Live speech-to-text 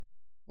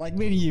Like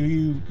many of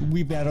you,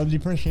 we battle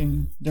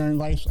depression during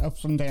life's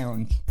ups and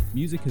downs.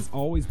 Music has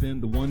always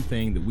been the one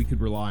thing that we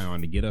could rely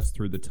on to get us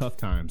through the tough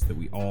times that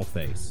we all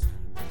face.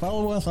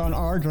 Follow us on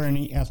our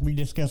journey as we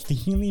discuss the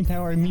healing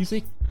power of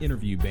music,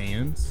 Interview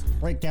bands,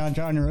 break down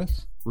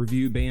genres,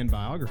 review band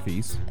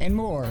biographies, and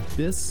more.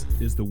 This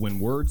is the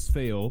When Words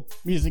Fail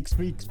Music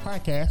Speaks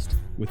podcast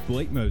with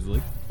Blake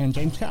Mosley and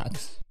James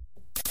Cox.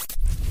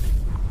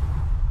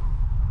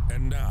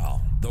 And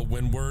now, the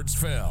When Words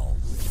Fail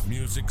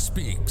Music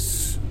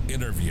Speaks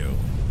interview.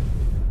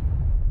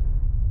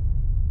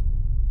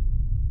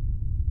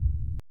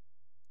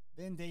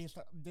 Then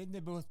they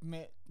both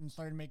met and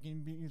started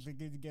making music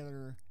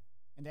together,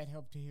 and that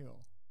helped to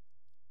heal.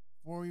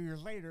 4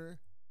 years later,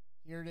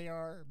 here they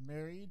are,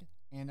 married,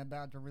 and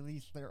about to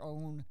release their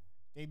own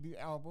debut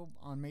album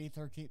on May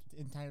 13th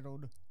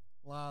entitled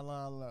La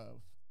La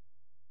Love.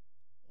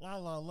 La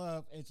La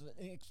Love is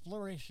an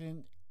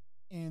exploration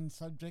in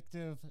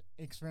subjective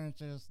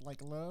experiences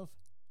like love,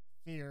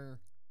 fear,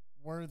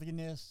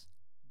 worthiness,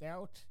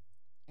 doubt,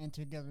 and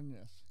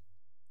togetherness.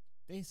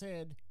 They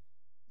said,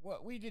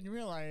 what we didn't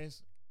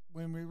realize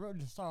when we wrote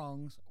the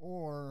songs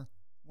or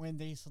when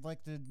they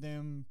selected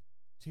them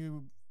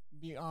to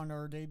be on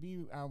our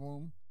debut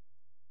album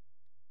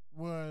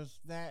was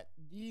that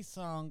these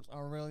songs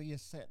are really a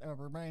set of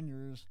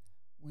reminders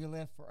we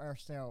left for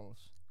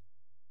ourselves.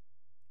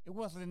 It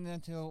wasn't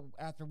until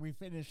after we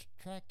finished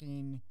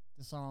tracking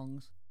the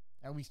songs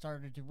that we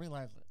started to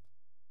realize it.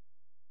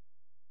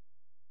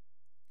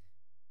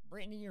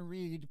 Brittany and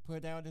Reed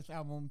put out this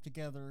album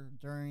together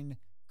during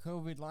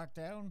COVID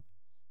lockdown,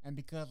 and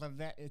because of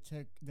that, it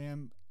took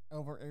them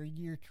over a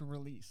year to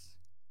release.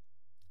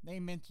 They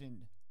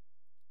mentioned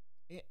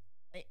it.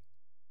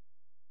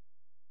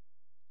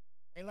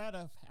 A lot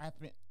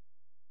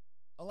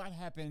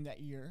happened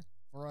that year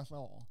for us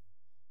all,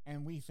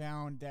 and we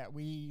found that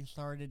we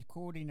started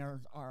quoting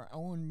our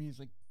own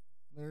music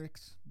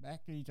lyrics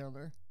back to each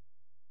other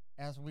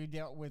as we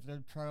dealt with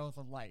the trials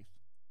of life.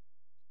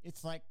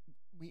 It's like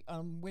we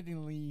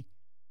unwittingly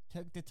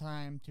took the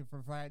time to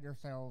provide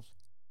ourselves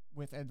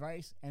with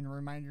advice and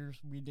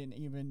reminders we didn't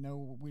even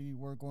know we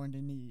were going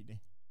to need.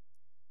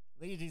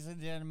 Ladies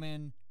and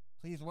gentlemen,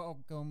 please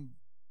welcome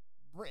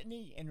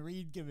Brittany and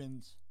Reed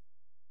Gibbons.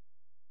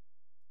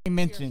 I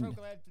mentioned. We are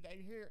so glad that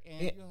you're here,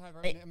 and you'll have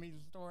an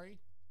amazing story.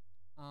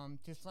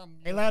 To some,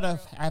 a lot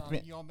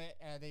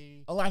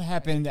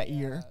happened that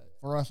year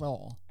for us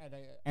all,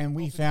 and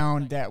we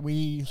found that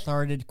we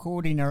started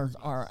quoting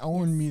our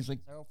own music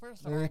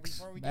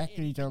lyrics back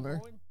to each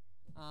other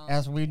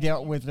as we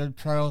dealt with the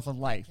trials of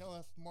life.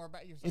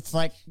 It's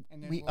like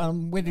we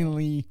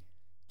unwittingly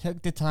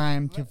took the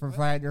time to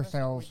provide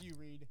ourselves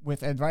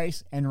with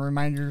advice and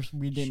reminders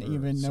we didn't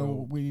even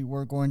know we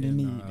were going to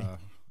need.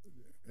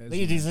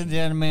 Ladies and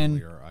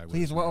gentlemen,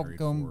 please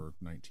welcome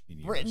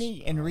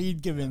Brittany and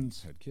Reed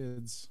Gibbons. Had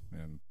kids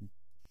and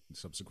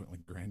subsequently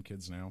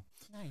grandkids now.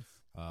 Nice.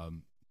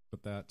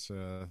 But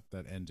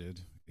that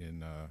ended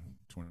in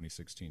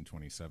 2016,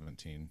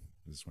 2017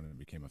 is when it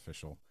became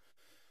official.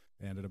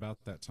 And at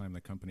about that time,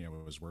 the company I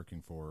was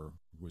working for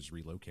was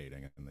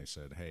relocating, and they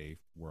said, hey,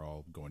 we're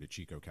all going to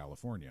Chico,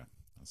 California.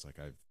 I was like,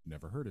 I've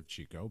never heard of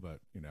Chico,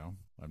 but,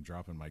 I'm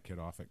dropping my kid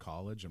off at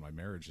college, and my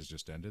marriage has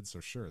just ended, so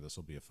sure, this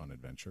will be a fun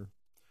adventure.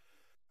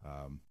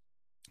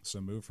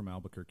 So moved from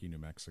Albuquerque, New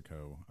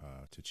Mexico,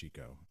 to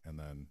Chico. And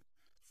then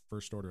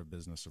first order of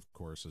business, of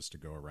course, is to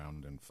go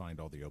around and find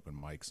all the open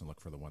mics and look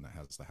for the one that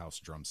has the house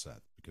drum set.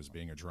 Because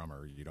being a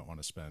drummer, you don't want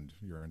to spend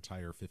your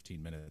entire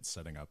 15 minutes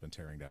setting up and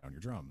tearing down your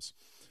drums.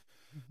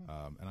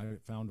 And I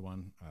found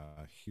one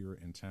here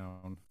in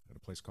town at a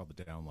place called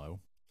the Down Low.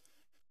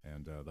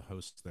 And the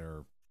host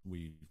there,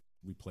 we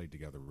played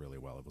together really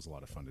well. It was a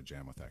lot of fun to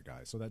jam with that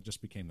guy. So that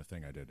just became the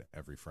thing I did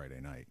every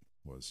Friday night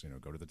was,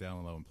 go to the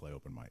Down Low and play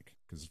open mic.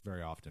 Because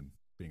very often,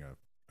 being a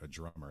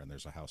drummer and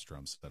there's a house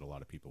drum set, a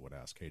lot of people would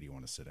ask, hey, do you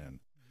want to sit in?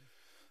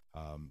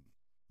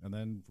 And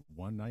then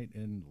one night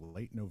in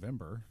late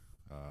November,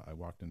 I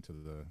walked into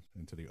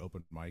the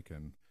open mic,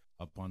 and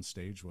up on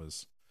stage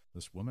was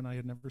this woman I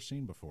had never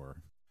seen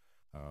before.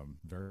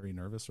 Very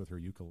nervous with her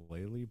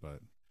ukulele, but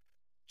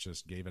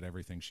just gave it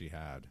everything she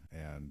had.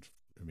 And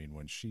I mean,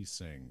 when she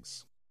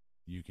sings,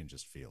 you can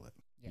just feel it.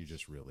 Yes. You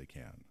just really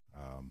can.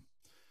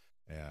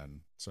 And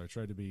so I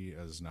tried to be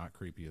as not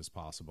creepy as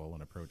possible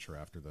and approach her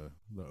after the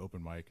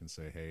open mic and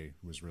say, hey,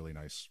 it was really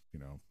nice,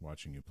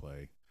 watching you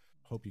play.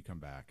 Hope you come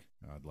back.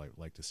 I'd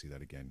like to see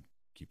that again.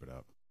 Keep it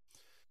up.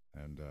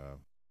 And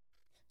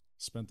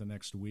spent the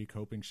next week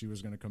hoping she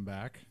was going to come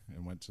back,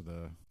 and went to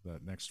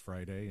that next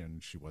Friday,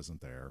 and she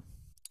wasn't there.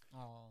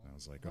 Oh, I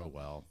was like, oh,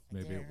 well,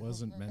 maybe it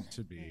wasn't meant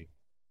to be.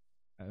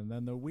 And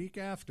then the week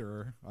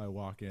after, I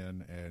walk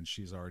in, and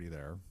she's already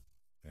there.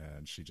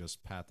 And she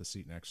just pat the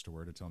seat next to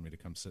her to tell me to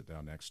come sit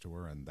down next to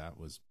her. And that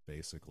was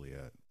basically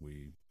it.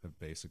 We have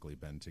basically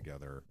been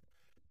together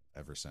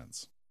ever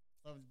since.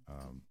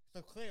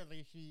 So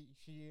clearly she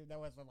that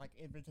was like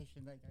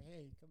invitation, like,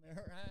 hey, come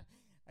here.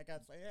 I got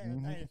to say, yeah,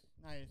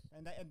 nice.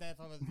 And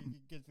that's always a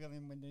good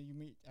feeling when you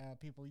meet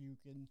people you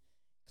can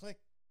click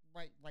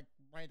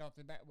right off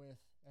the bat with.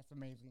 That's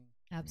amazing.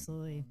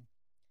 Absolutely.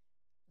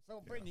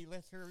 So, Brittany,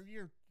 let's hear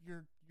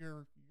your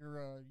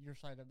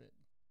side of it.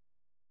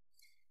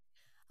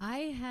 I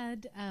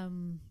had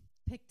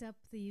picked up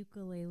the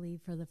ukulele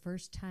for the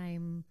first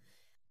time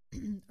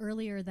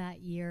earlier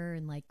that year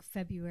in like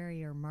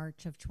February or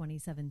March of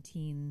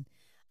 2017,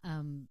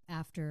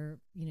 after,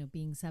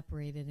 being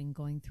separated and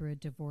going through a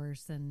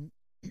divorce. And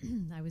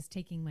I was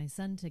taking my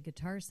son to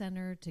Guitar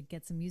Center to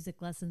get some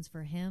music lessons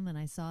for him. And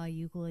I saw a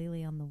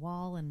ukulele on the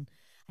wall, and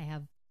I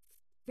have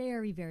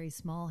very, very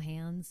small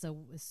hands.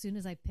 So as soon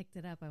as I picked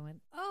it up, I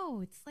went,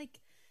 oh, it's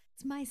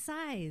my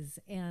size,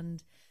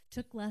 and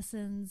took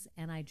lessons.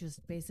 And I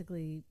just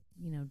basically,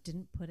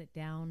 didn't put it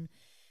down.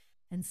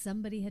 And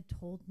somebody had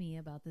told me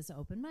about this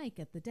open mic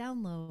at the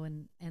Down Low,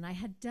 and I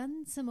had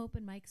done some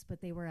open mics,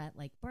 but they were at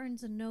like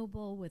Barnes and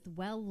Noble with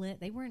well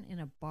lit. They weren't in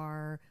a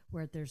bar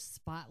where there's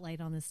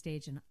spotlight on the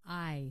stage, and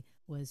I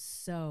was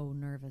so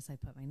nervous. I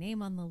put my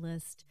name on the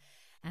list,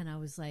 and I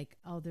was like,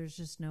 "Oh, there's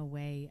just no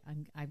way."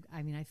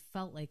 I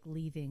felt like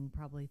leaving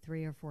probably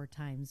 3 or 4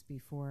 times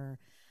before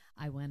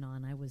I went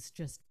on. I was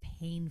just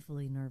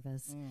painfully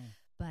nervous,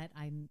 but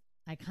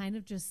I kind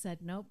of just said,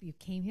 nope, you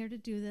came here to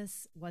do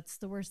this. What's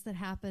the worst that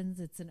happens?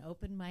 It's an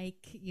open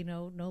mic,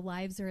 no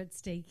lives are at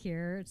stake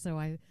here. So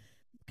I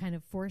kind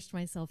of forced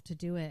myself to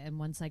do it. And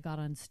once I got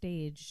on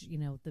stage,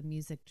 the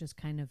music just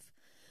kind of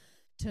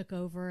took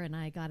over, and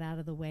I got out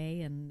of the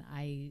way.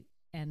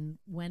 And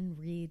when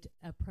Reed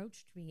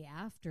approached me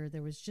after,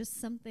 there was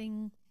just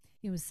something,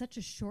 it was such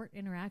a short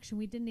interaction.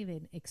 We didn't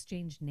even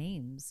exchange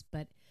names,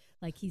 but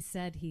like he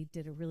said, he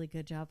did a really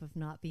good job of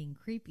not being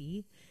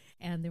creepy.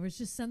 And there was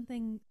just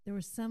there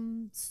was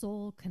some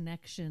soul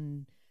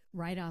connection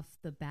right off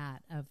the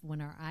bat of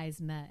when our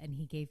eyes met, and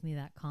he gave me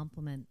that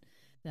compliment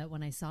that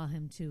when I saw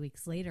him 2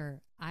 weeks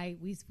later,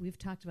 we've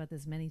talked about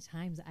this many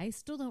times. I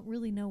still don't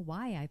really know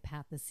why I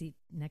pat the seat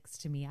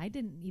next to me. I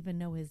didn't even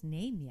know his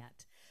name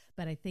yet,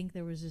 but I think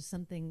there was just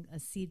a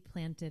seed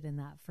planted in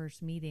that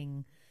first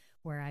meeting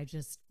where I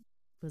just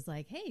was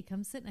like, hey,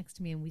 come sit next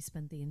to me. And we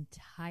spent the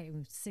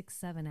entire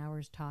 6-7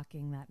 hours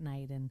talking that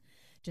night. And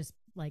just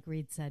like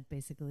Reed said,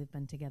 basically we've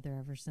been together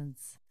ever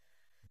since.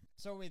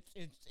 So it's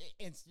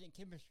instant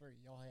chemistry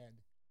y'all had.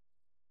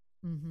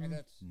 Mm-hmm. And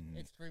that's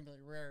extremely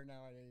rare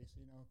nowadays,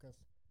 because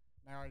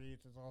nowadays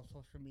it's all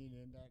social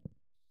media, and that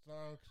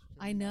sucks.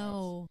 I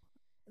know.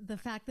 The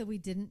fact that we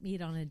didn't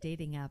meet on a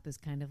dating app is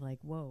kind of like,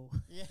 whoa.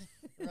 Yeah,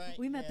 right.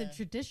 We met the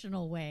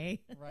traditional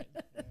way. Right,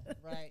 yeah,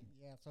 right,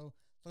 yeah. So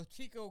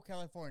Chico,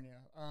 California.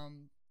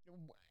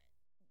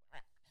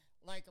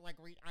 Like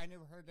Reed, I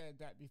never heard of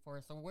that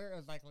before. So where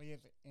exactly is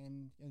it?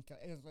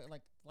 Is it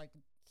like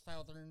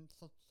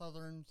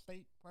southern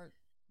state part?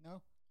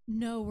 No.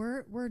 No,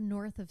 we're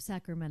north of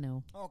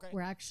Sacramento. Oh, okay.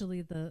 We're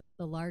actually the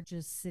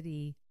largest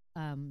city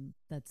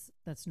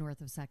that's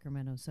north of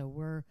Sacramento. So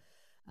we're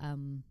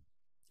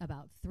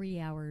about 3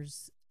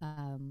 hours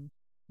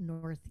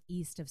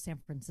northeast of San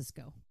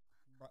Francisco.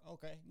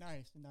 Okay,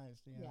 nice,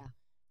 yeah.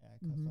 Yeah,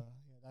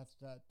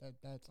 because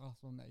that's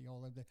awesome that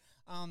y'all live there.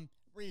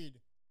 Reed,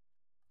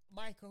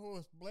 my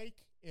co-host Blake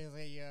is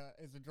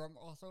a drummer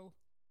also,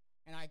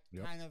 and I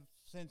kind of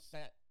sense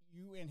that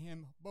you and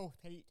him both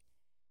hate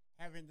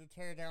having to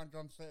tear down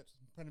drum sets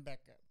and put them back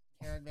up,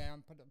 tear them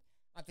down, put them.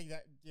 I think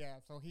that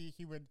so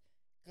he would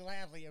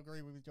gladly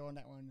agree with you on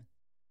that one.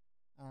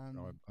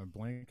 I'm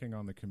blanking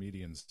on the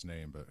comedian's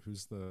name, but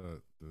who's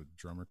the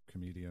drummer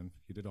comedian?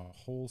 He did a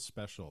whole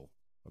special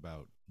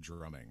about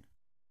drumming.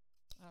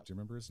 Do you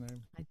remember his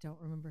name? I don't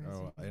remember his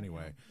name. Oh,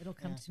 anyway. It'll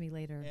come to me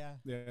later. Yeah,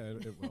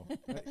 it will.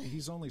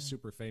 He's only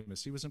super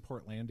famous. He was in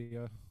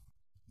Portlandia.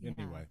 Yeah.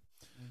 Anyway.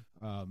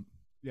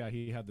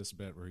 He had this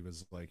bit where he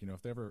was like,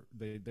 if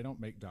they don't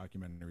make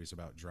documentaries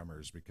about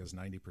drummers because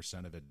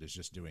 90% of it is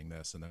just doing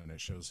this, and then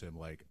it shows him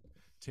like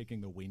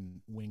taking the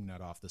wing nut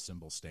off the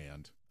cymbal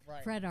stand.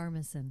 Right. Fred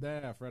Armisen.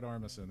 Yeah, Fred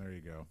Armisen. There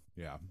you go.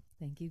 Yeah.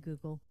 Thank you,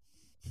 Google.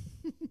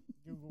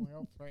 Google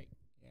helps, right?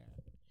 Yeah.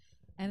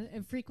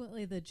 And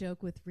frequently the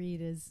joke with Reed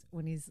is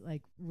when he's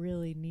like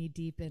really knee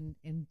deep in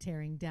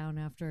tearing down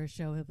after a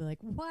show, he'll be like,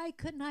 why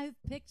couldn't I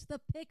have picked the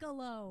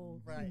piccolo?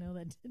 Right.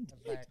 That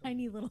Exactly.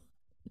 tiny little.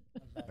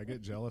 I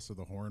get jealous of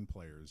the horn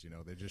players.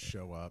 They just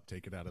show up,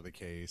 take it out of the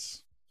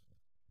case.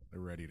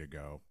 They're ready to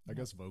go. I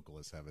guess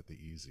vocalists have it the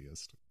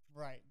easiest.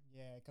 Right,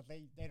 yeah, because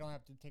they don't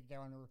have to take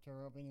down or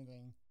tear up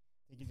anything.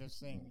 They can just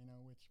sing,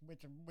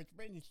 which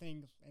Brittany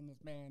sings in this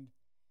band.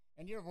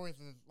 And your voice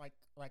is like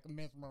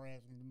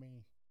mesmerizing to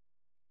me.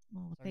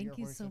 Oh, So thank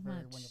you so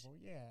very much. Wonderful.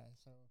 Yeah.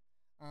 So,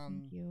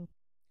 Thank you.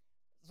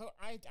 So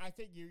I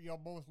think y'all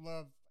both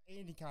love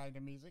any kind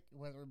of music,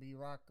 whether it be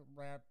rock,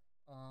 rap,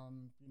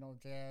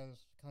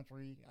 jazz,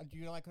 country. Do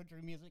you like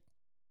country music?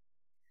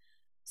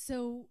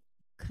 So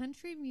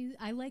country music,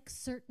 I like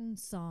certain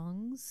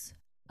songs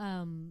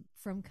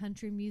from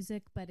country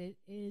music, but it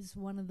is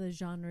one of the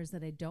genres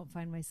that I don't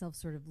find myself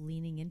sort of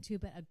leaning into.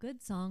 But a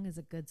good song is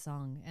a good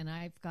song, and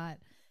I've got,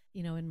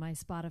 in my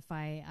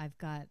Spotify, I've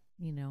got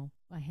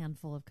a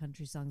handful of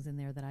country songs in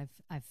there that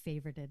I've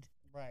favorited.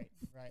 Right,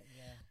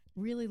 yeah.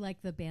 really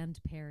like the band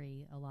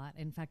Perry a lot.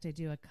 In fact, I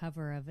do a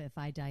cover of If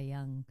I Die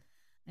Young,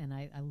 and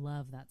I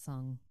love that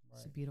song.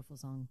 It's a Right. beautiful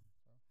song.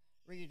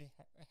 Reed,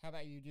 how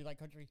about you? Do you like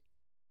country?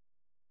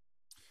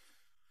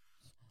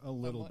 A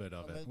little Somewhat- bit a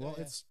of it. little Well,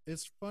 bit, yeah.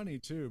 it's funny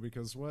too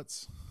because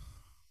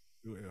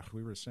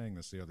we were saying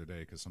this the other day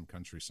because some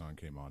country song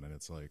came on and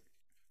it's like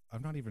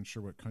I'm not even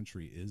sure what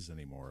country is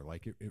anymore.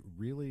 Like it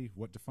really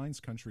what defines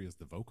country is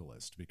the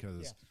vocalist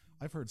because Yes.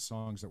 I've heard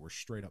songs that were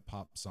straight up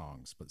pop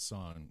songs but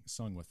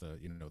sung with the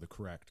the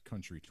correct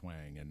country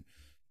twang, and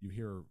you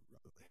hear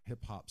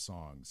hip hop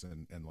songs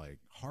and like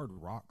hard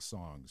rock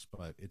songs,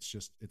 but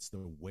it's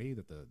the way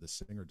that the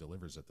singer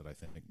delivers it that I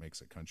think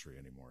makes it country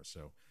anymore.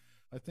 So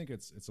I think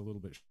it's a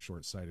little bit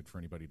short sighted for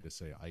anybody to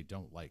say I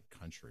don't like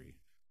country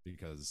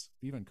because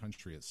even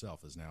country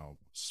itself is now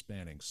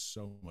spanning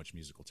so much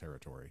musical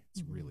territory.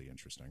 It's Mhm. really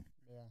interesting.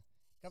 Yeah.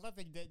 Because I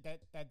think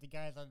that the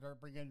guys that are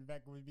bringing it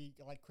back would be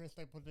like Chris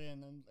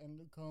Stapleton and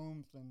Luke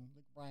Combs and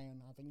Luke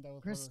Bryan. I think that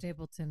was Chris sort of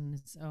Stapleton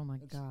is, oh my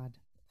It's God.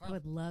 I prob-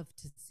 would love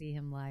to see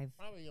him live.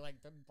 probably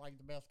like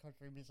the best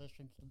country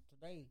musicians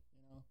today.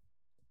 Mhm.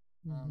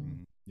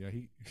 Mhm. Yeah,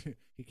 he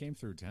he came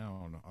through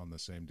town on the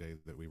same day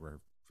that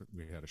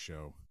we had a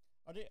show.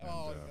 Oh,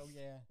 And, oh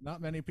yeah.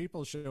 Not many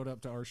people showed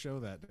up to our show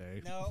that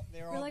day. No,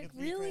 they were We're all like, good to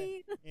see Chris.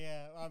 really?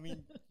 Yeah, I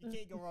mean, you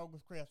can't go wrong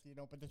with Chris,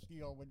 but the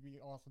steel would be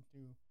awesome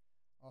too.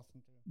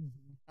 Awesome too.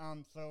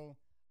 Mhm. So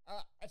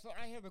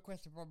I have a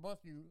question for both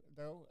of you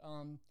though.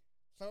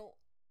 So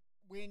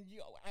when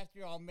after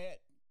y'all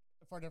met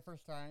for the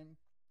first time,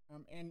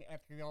 and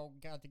after y'all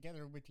got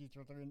together with each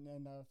other and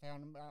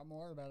found out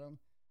more about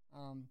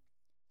them,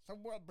 so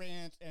what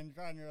bands and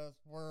genres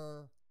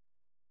were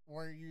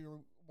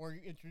you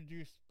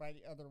introduced by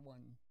the other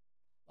one?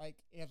 Like,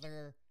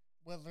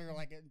 was there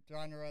like a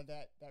genre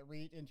that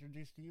Reed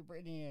introduced to you,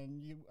 Brittany,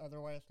 and you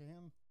otherwise to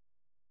him?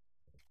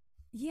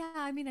 Yeah,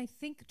 I mean, I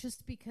think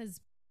just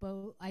because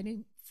both, I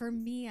mean, for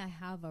me, I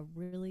have a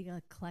really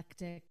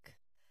eclectic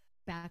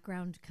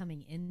background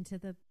coming into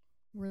the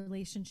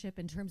relationship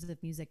in terms of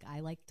music I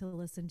like to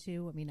listen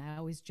to. I mean, I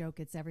always joke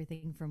it's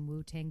everything from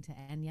Wu-Tang to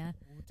Enya.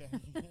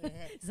 Wu-Tang.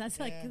 So that's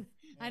like, Yeah,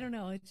 I don't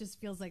know, it just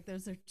feels like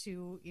those are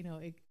two,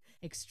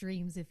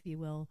 extremes, if you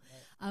will.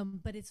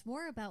 But it's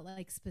more about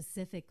like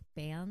specific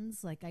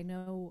bands. Like I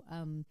know,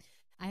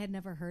 I had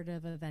never heard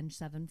of Avenged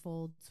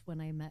Sevenfold when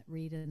I met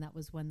Reed, and that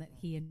was one that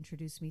he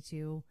introduced me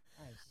to.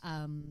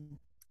 Nice.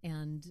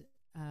 And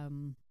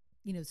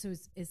so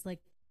it's like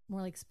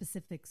more like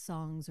specific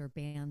songs or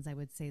bands, I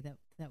would say,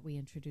 that we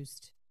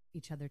introduced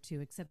each other to.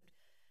 Except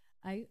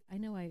I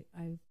know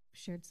I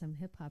shared some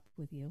hip hop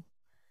with you,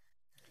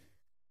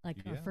 like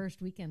our Yeah.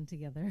 first weekend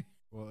together.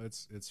 Well,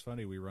 it's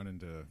funny we run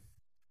into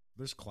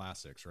there's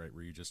classics, right,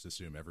 where you just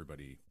assume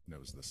everybody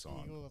knows the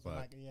song. Eagles, But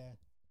like, yeah.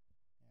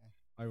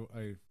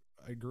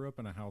 I grew up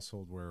in a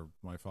household where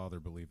my father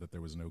believed that there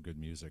was no good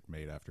music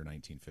made after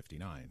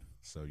 1959.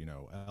 So,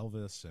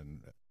 Elvis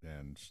and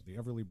the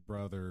Everly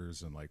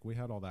Brothers and like we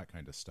had all that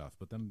kind of stuff,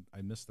 but then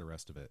I missed the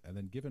rest of it. And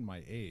then given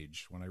my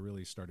age, when I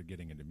really started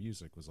getting into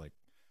music was like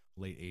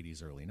late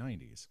 80s, early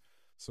 90s.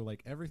 So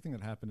like everything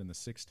that happened in the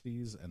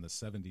 60s and the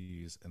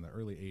 70s and the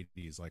early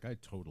 80s, like I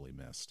totally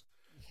missed.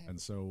 And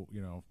so,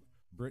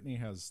 Brittany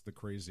has the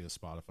craziest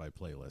Spotify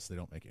playlist. They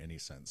don't make any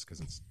sense because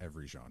it's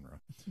every genre.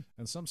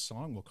 And some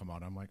song will come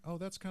on. I'm like, oh,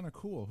 that's kind of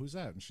cool. Who's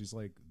that? And she's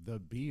like, The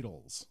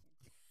Beatles.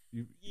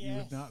 You have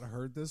Yes. not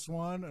heard this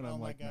one? And Oh I'm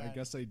my like, I God.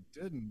 guess I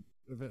didn't.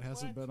 If it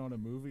hasn't What? been on a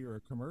movie or a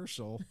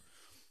commercial.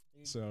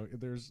 Dude. So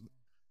there's,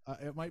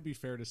 it might be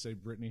fair to say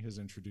Brittany has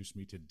introduced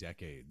me to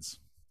decades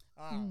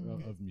Ah, Mm.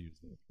 good. of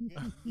music.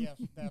 Good. Yes,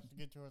 that's a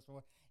good choice.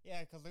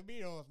 Yeah, because the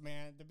Beatles,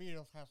 man, the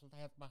Beatles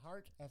has my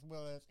heart as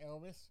well as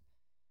Elvis,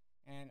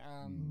 and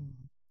Mm.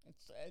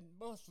 it's and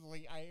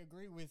mostly I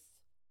agree with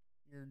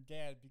your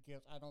dad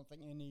because I don't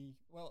think any.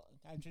 Well,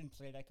 I shouldn't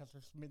say that because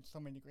there's been so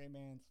many great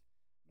bands.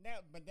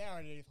 But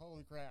nowadays,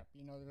 holy crap!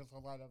 There's a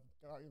lot of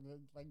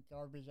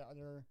garbage out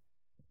there,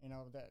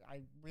 that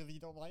I really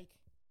don't like,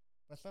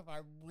 but stuff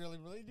I really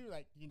really do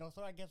like.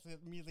 So I guess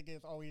that music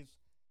is always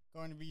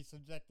going to be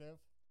subjective.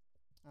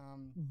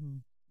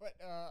 Mhm. But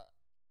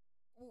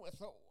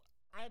so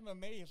I'm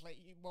amazed.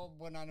 Well,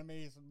 not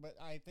amazed, but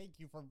I thank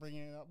you for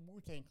bringing up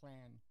Wu-Tang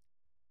Clan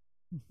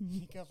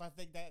because I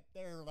think that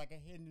they're like a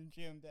hidden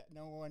gem that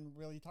no one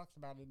really talks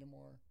about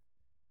anymore.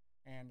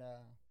 And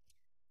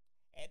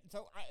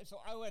so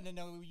I want to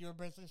know your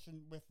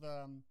position with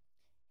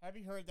Have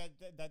you heard that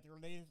their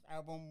latest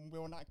album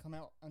will not come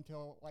out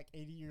until like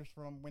 80 years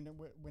from when it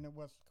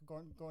was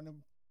going to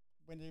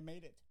when they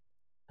made it?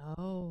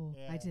 Oh,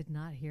 I Yeah. did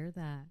not hear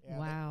that. Yeah,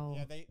 Wow.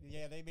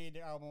 They made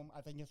the album.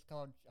 I think it's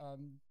called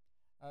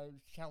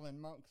Shaolin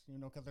Monks.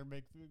 Because they're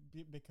big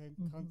kung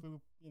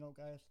fu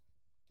guys,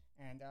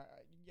 and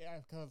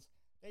because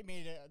they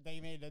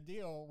made a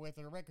deal with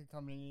a record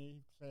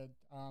company. Said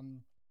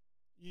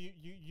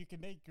you can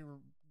make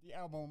the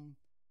album,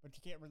 but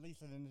you can't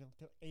release it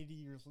until 80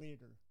 years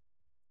later.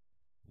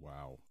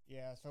 Wow.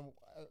 Yeah, so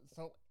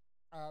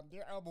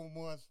their album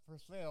was for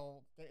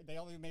sale. They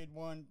only made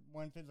one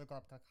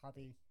physical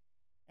copy,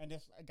 and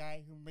this a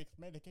guy who makes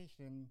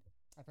medication,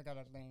 I forgot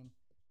his name,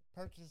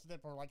 purchased it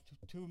for like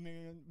 $2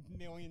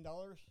 million.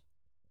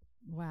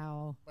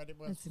 Wow. But it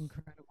was That's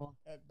incredible.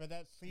 But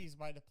that's seized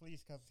by the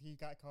police because he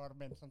got caught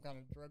up in some kind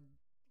of drug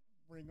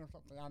ring or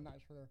something. I'm not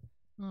sure.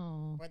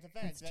 Oh, But the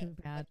fact that's too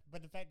bad.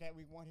 But the fact that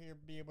we want to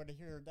be able to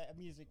hear that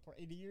music for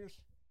 80 years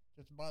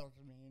just bothers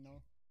me.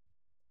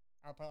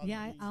 I'll probably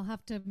I'll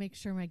have to make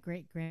sure my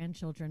great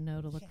grandchildren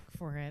know to look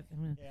for it. I'm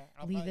gonna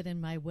I'll leave probably, it in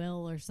my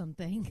will or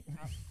something.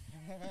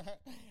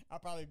 I'll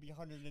probably be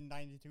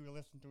 192 to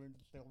listen to it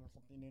still or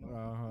something.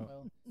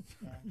 So,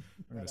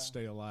 We're going to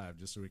stay alive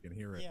just so we can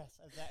hear it. Yes,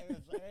 exactly.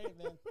 Hey,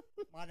 man,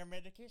 modern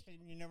medication,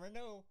 you never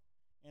know.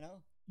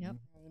 Yep.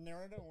 You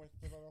never know with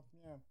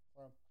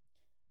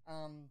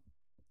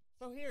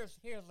So here's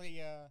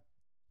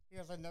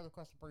another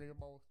question for you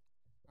both.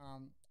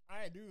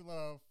 I do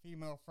love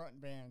female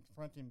fronting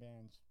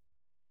bands,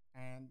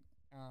 and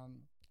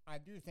I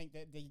do think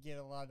that they get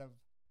a lot of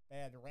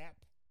bad rap.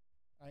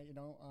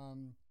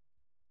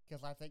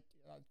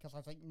 Because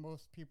I think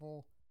most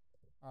people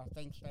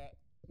think that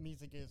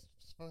music is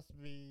supposed to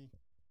be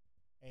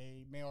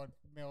a male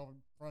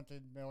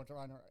fronted, male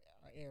drawn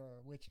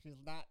era, which is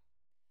not.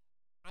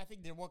 I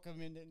think they're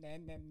welcoming it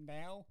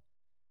now,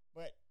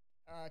 but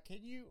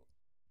can you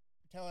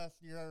tell us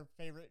your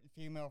favorite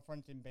female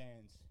fronting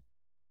bands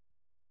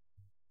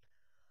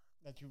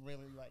that you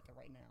really like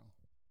right now?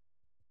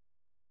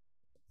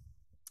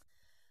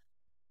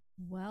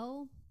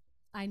 Well,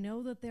 I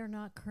know that they're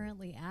not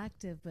currently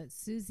active, but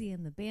Susie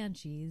and the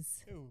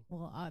Banshees. Ooh,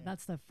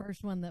 That's the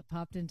first one that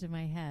popped into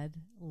my head.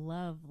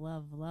 Love,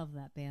 love, love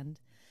that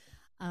band.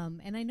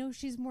 And I know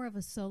she's more of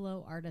a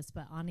solo artist,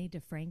 but Ani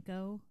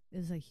DeFranco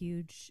is a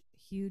huge,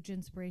 huge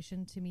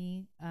inspiration to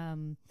me.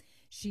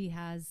 She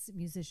has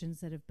musicians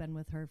that have been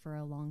with her for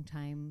a long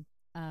time.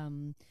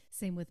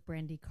 Same with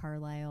Brandy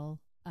Carlisle.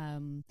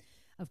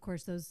 Of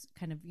course, those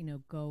kind of,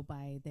 go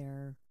by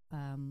their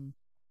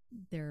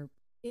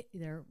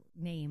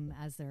name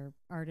as their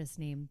artist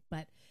name.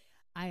 But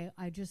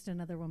I just,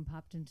 another one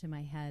popped into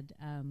my head.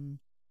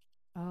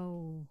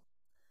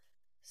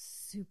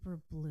 Super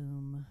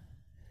Bloom.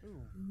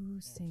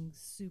 Who sings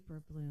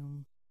Super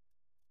Bloom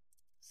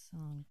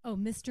song? Oh,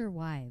 Mr.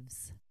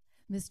 Wives.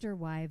 Mr.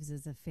 Wives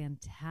is a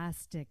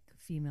fantastic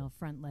female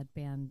front-led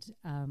band.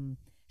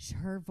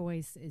 Her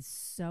voice is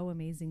so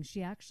amazing.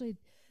 She actually,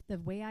 the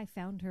way I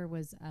found her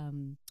was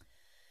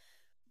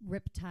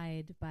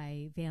Riptide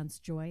by Vance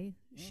Joy.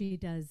 She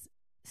does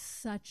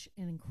such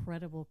an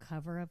incredible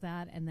cover of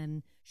that, and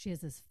then she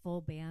has this full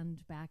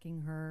band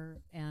backing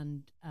her,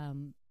 and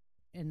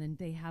then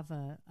they have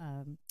a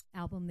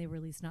album they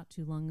released not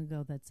too long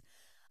ago that's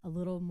a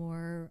little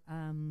more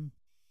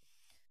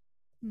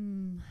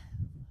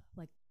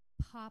like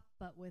pop,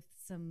 but with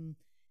some,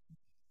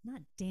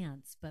 not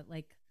dance, but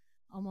like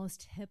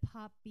almost hip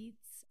hop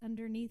beats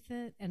underneath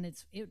it, and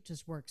it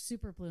just works.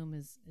 Super Bloom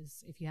is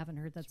if you haven't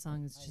heard that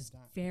song, it's just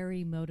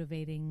very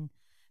motivating,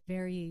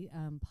 very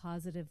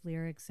positive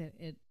lyrics.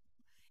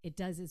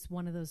 It's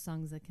one of those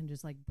songs that can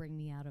just like bring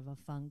me out of a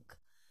funk.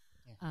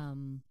 How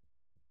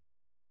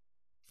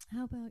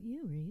about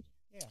you, Reed?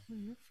 Yeah. What are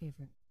your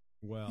favorite?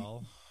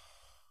 Well,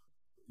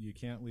 you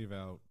can't leave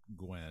out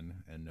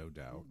Gwen and No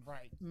Doubt.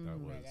 Right.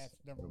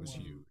 That was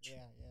huge.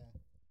 Yeah.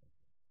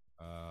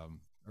 I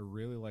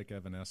really like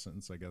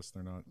Evanescence. I guess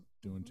they're not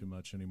doing too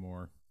much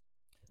anymore.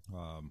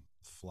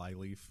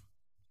 Flyleaf,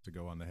 to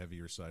go on the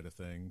heavier side of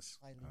things.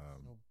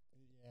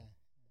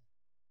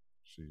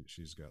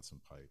 She's got some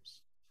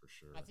pipes for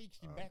sure. I think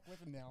she's back with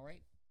him now,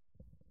 right?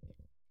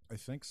 I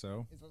think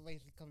so. Is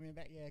Lacey coming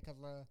back? Yeah, because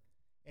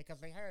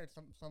they hired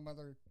some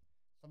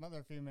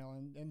other female,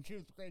 and she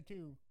was great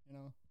too,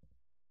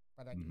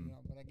 But I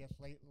guess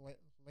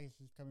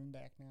Lacey's coming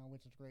back now,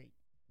 which is great.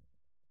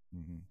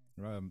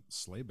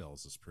 Sleigh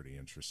Bells is pretty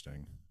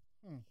interesting.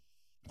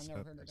 I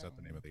never heard of that. Is that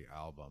the name of the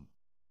album?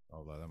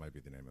 Oh, that might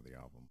be the name of the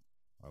album.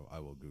 I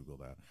will Google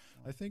that.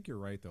 I think you're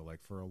right though.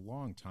 Like for a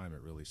long time,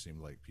 it really seemed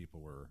like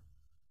people were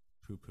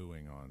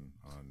poo-pooing on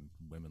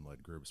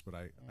women-led groups, but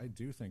I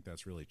do think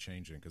that's really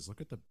changing, because look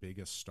at the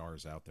biggest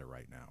stars out there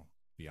right now: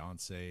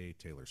 Beyonce,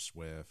 Taylor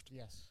Swift.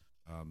 Yes.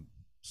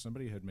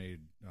 Somebody had made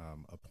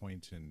a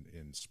point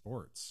in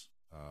sports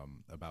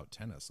about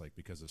tennis, like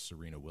because of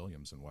Serena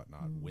Williams and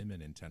whatnot.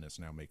 Women in tennis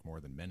now make more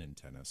than men in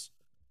tennis,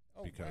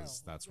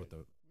 because that's what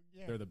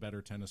they're the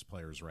better tennis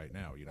players right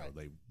now.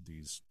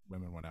 These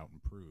women went out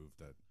and proved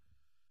that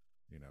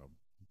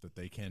that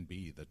they can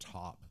be the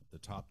top,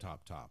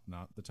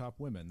 not the top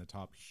women, the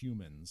top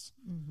humans.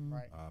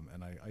 Right.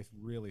 And I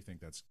really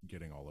think that's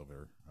getting all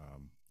over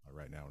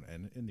right now,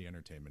 and in the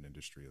entertainment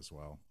industry as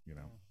well.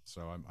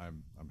 So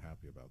I'm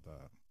happy about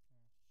that.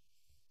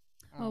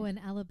 And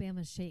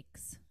Alabama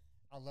Shakes.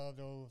 I love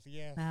those.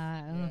 Yes.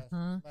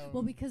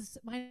 Well, because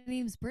my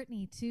name's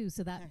Brittany too,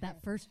 so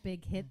that first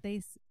big hit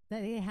that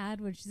they had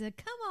when she said,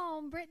 "Come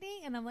on,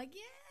 Brittany," and I'm like,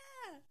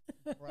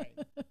 "Yeah." Right.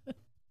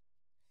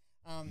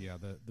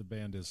 The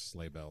band is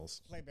Sleigh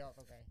Bells. Sleigh Bells,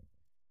 okay.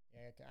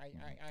 Yeah,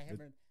 I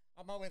haven't.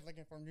 I'm always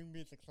looking for new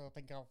music, so I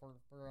think out for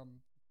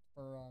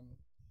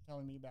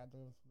telling me about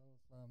those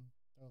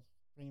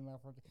female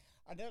friends.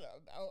 Another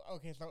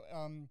okay, so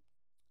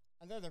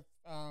another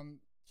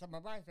some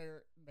of my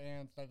favorite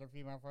bands that are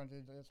female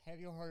fronted is, have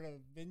you heard of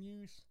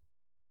Venues?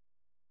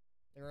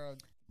 They're a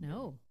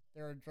No.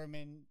 they're a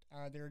German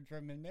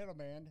metal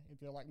band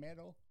if you like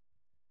metal.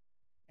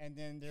 And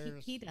then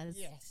there's He does.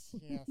 Yes.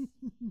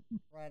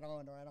 right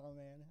on,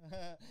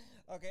 man.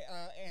 Okay,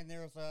 and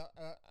there's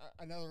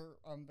another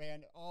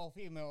band, all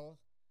females,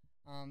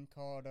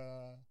 called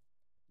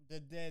the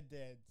Dead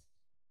Deads.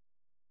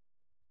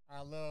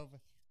 I love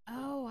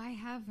Oh, I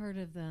have heard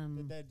of the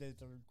them. Dead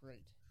Deads are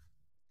great.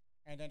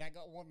 And then I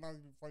got one more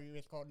for you.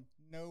 It's called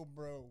No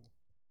Bro.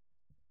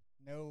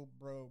 No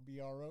Bro,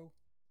 BRO.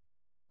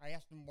 I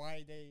asked them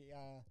why they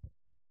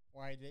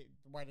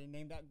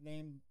named that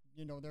name,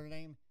 their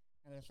name,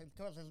 and they said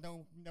because there's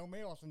no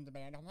males in the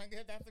band. I'm like,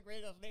 that's the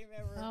greatest name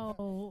ever.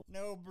 Oh,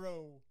 No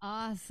Bro.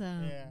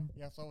 awesome.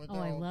 Yeah. So Oh,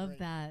 I love great.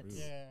 that.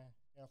 Yeah.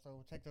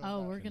 So check those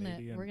Oh, out.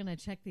 we're gonna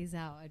check these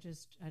out. I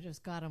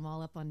just got them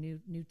all up on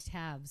new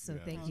tabs. So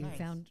Yeah. thank Oh, you. nice.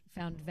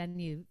 Found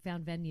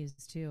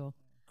venues too.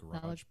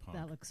 Garage punk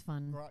That looks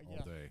fun. all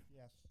day.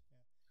 Yes.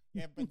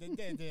 Yeah, but the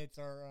Dead Deads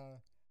are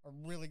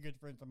really good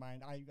friends of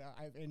mine.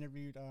 I've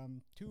interviewed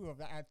two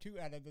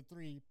out of the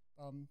three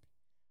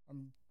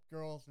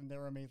girls, and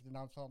they're amazing.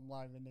 I saw them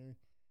live, and they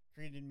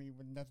treated me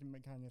with nothing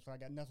but kindness. So I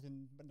got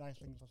nothing but nice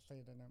things to say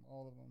to them,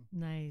 all of them.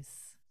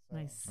 Nice. So,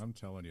 Nice. I'm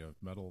telling you,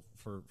 metal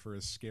for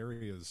as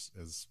scary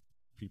as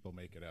people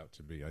make it out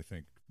to be, I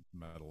think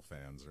metal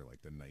fans are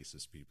like the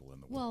nicest people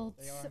in the Well, world.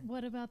 They are.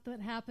 what about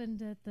what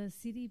happened at the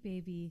CD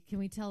Baby? Can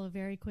we tell a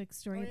very quick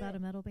story Oh, yeah. about a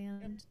metal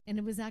band? And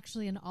it was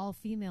actually an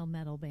all-female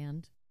metal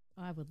band.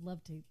 I would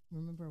love to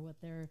remember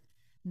what their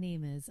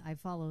name is. I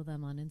follow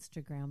them on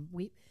Instagram.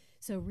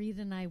 So Reed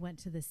and I went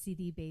to the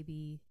CD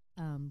Baby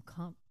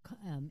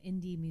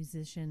indie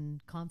musician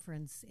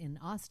conference in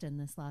Austin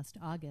this last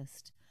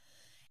August,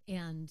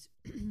 and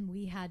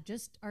we had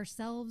just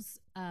ourselves.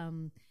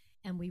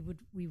 And we were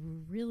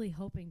really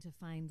hoping to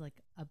find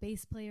like a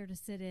bass player to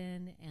sit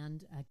in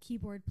and a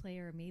keyboard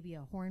player, maybe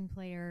a horn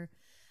player.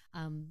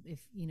 If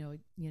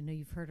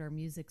you've heard our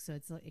music, so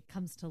it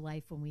comes to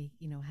life when we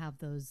have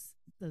those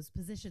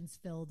positions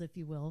filled, if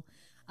you will.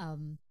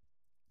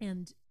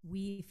 And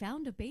we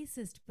found a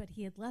bassist, but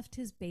he had left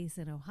his bass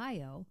in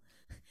Ohio.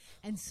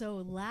 And so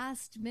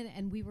last minute,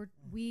 and we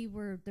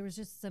were there was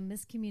just some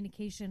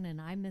miscommunication, and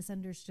I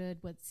misunderstood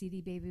what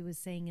CD Baby was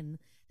saying, and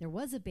there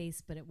was a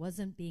bass, but it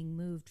wasn't being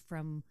moved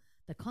from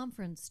the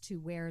conference to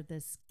where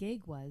this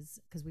gig was,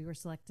 because we were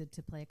selected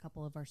to play a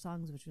couple of our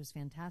songs, which was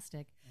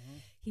fantastic.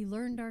 He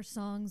learned our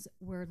songs.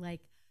 We're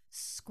like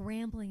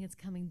scrambling. It's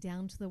coming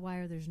down to the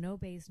wire. There's no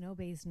bass.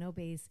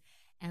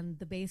 And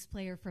the bass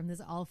player from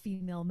this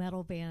all-female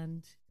metal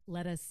band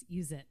let us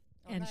use it.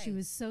 Oh, And she nice.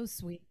 was so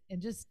sweet. And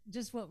just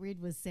what Reed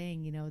was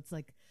saying, it's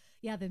like,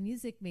 yeah, the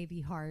music may be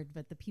hard,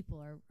 but the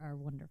people are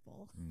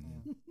wonderful.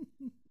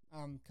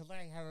 Because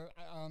I have,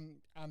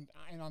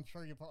 and I'm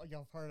sure you've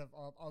heard of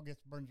August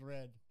Burns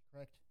Red,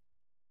 correct?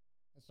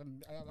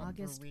 I'm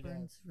August sure Reed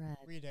Burns Red.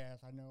 Reed has,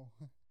 I know,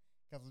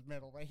 because it's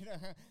metal, right?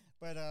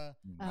 But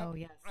Oh,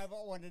 yes. I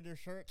bought one of their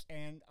shirts,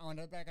 and on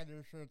the back of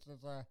their shirts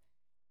is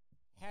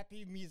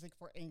happy music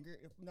for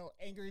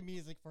angry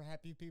music for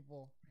happy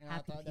people. And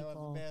Happy I thought that was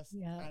people, the best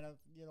yeah. kind of,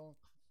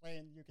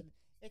 saying you can,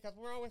 because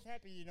we're always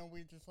happy,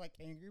 we just like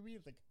angry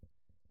music.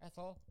 That's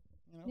all,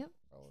 Yep.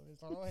 So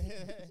it's all,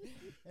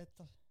 it's,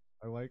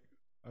 I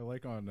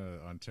like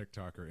on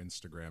TikTok or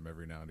Instagram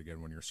every now and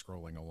again when you're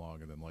scrolling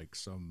along and then like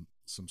some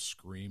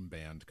scream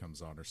band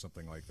comes on or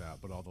something like that,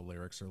 but all the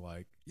lyrics are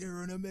like,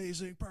 "You're an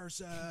amazing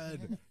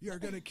person, you're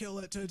gonna kill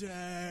it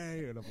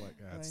today," and I'm like,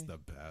 that's Right. the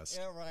best.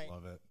 Yeah, right.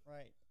 Love it.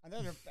 right.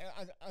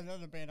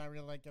 Another band I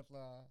really like is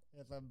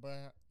a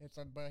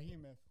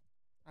Behemoth.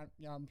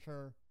 I'm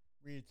sure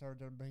Reed's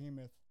heard of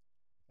Behemoth.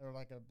 They're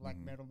like a black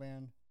Mhm. metal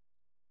band.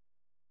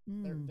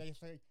 Mm.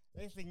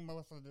 They sing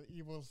most of the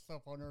evil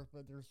stuff on earth,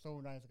 but they're so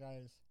nice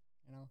guys,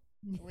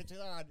 which is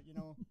odd,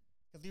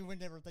 because you would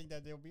never think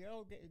that they'll be,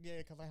 yeah,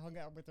 because I hung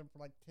out with them for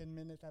like 10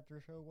 minutes after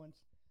a show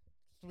once.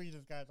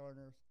 Sweetest guys on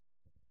earth.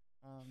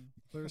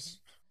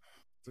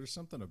 There's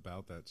something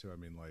about that too. I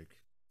mean, like,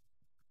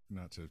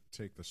 not to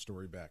take the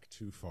story back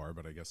too far,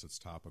 but I guess it's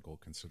topical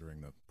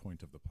considering the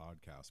point of the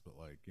podcast. But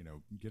like,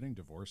 getting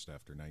divorced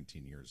after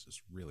 19 years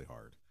is really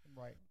hard.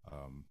 Right.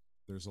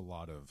 There's a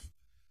lot of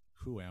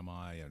who am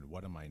I and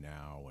what am I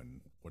now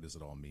and what does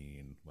it all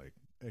mean, like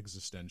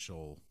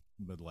existential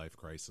midlife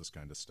crisis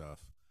kind of stuff.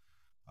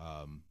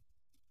 And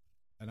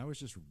I was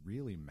just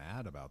really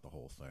mad about the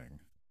whole thing,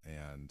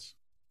 and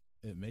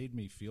it made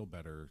me feel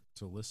better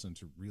to listen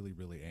to really,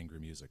 really angry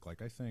music.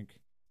 Like, I think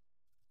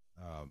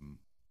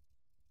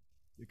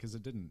because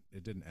it didn't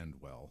end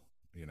well,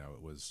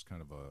 it was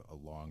kind of a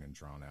long and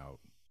drawn out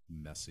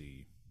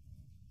messy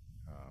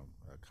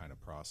kind of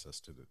process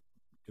to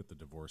get the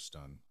divorce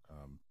done.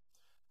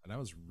 And I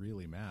was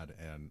really mad,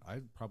 and I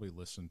probably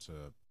listened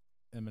to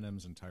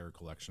Eminem's entire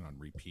collection on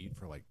repeat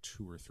for like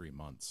 2 or 3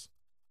 months,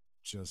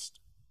 just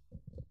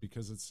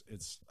because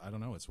it's I don't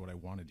know, it's what I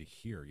wanted to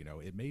hear. You know,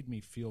 it made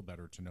me feel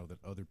better to know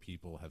that other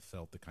people have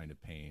felt the kind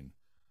of pain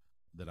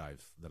that I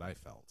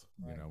felt.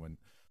 Right. You know, and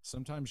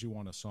sometimes you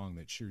want a song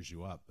that cheers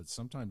you up, but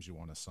sometimes you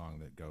want a song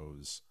that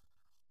goes.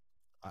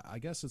 I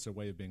guess it's a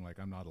way of being like,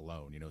 I'm not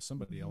alone. You know,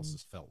 somebody else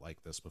has felt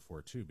like this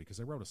before too,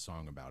 because I wrote a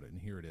song about it, and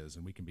here it is,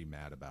 and we can be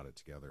mad about it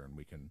together, and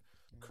we can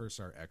curse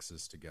our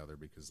exes together,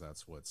 because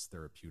that's what's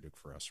therapeutic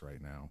for us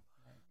right now.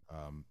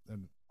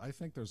 And I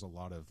think there's a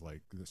lot of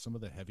like some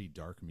of the heavy,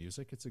 dark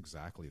music. It's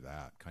exactly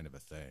that kind of a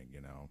thing,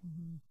 you know.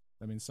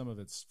 I mean, some of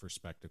it's for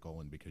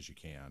spectacle and because you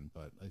can,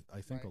 but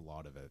I think Right. a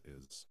lot of it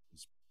is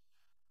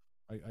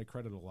I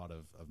credit a lot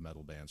of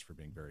metal bands for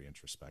being very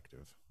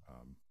introspective.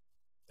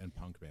 And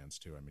punk bands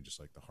too. I mean, just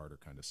like the harder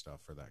kind of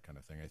stuff for that kind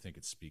of thing. I think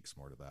it speaks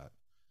more to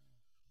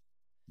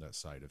that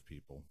side of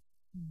people.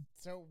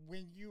 So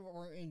when you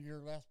were in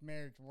your last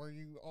marriage, were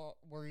you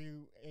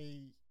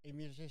a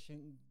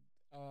musician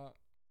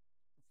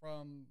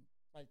from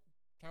like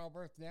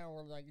childbirth now,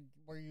 or like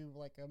were you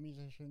like a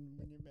musician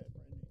when you met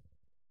Brandy?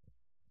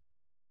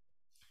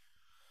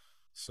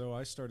 So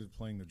I started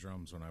playing the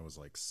drums when I was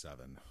like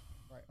 7.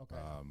 Right. Okay.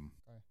 Um,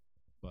 Okay.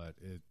 but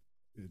it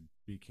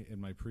became, in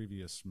my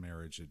previous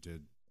marriage, it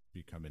did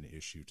become an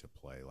issue to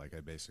play. Like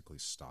I basically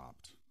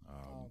stopped.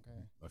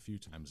 Okay. A few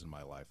times in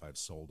my life, I've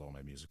sold all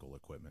my musical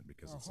equipment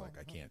because it's like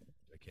I Uh-huh.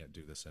 can't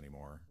do this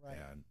anymore, Right,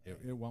 and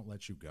it won't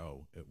let you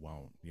go. It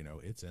won't. You know,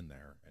 it's in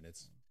there, and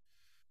it's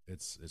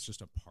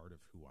just a part of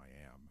who I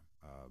am.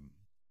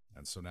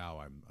 And so now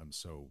I'm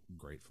so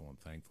grateful and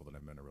thankful that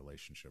I'm in a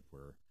relationship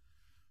where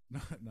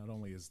not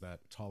only is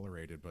that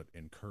tolerated but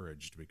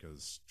encouraged,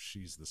 because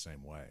she's the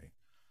same way.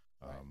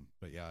 Right.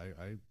 But yeah,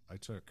 I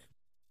took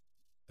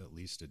at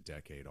least a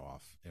decade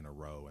off in a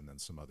row, and then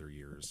some other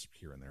years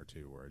here and there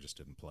too where I just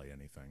didn't play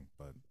anything.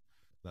 But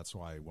that's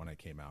why when I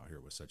came out here,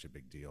 it was such a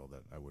big deal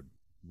that I would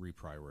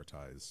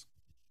reprioritize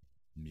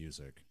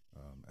music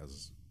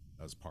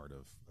as part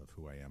of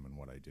who I am and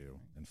what I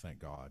do. And thank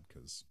God,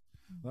 because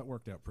that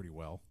worked out pretty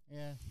well.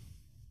 Yeah.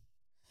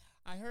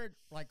 I heard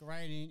like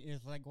writing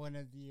is like one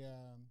of the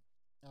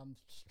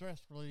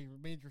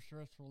major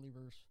stress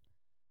relievers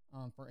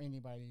for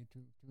anybody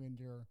to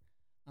endure.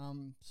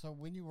 So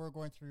when you were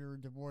going through your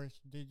divorce,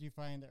 did you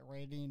find that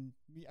writing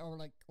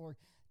or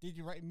did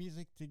you write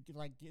music to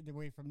like get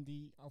away from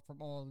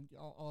from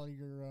all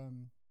your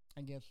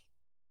I guess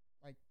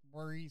like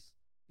worries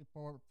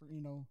before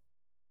you know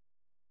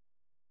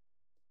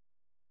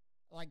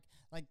like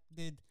like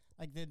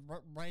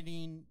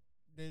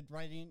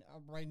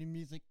writing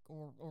music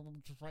or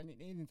just writing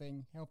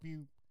anything help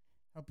you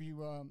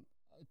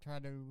try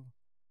to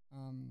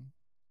um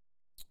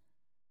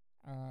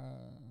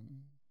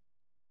um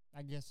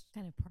I guess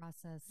Kind of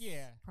process.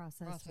 yeah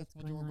Process process what's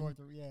what you going were going on.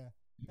 through. Yeah,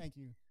 thank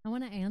you. I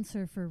want to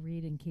answer for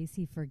Reed in case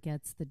he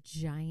forgets the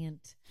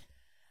giant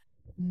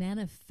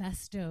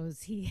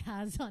manifestos he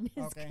has on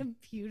his Okay.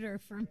 computer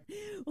from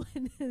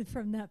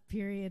that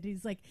period.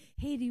 He's like,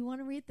 "Hey, do you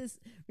want to read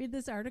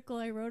this article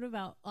I wrote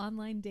about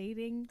online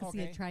dating?" Because he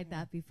Okay, had tried yeah.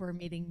 that before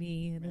meeting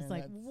me, and Man, it's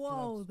like,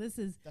 "Whoa, this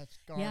is That's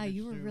yeah." garbage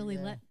You were too, really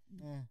yeah.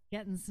 Yeah.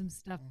 getting some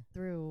stuff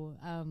through.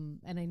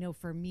 And I know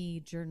for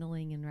me,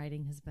 journaling and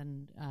writing has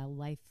been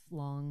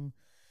lifelong.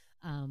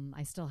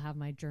 I still have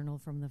my journal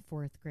from the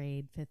 4th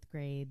grade, 5th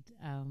grade.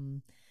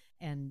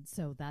 And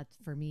so that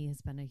for me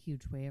has been a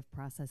huge way of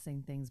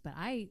processing things. But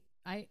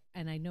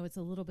and I know it's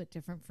a little bit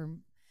different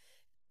from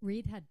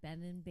Reed had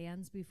been in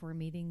bands before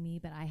meeting me,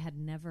 but I had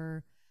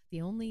never, the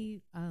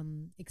only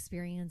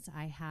experience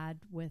I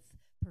had with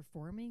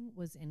performing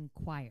was in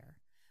choir,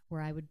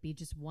 where I would be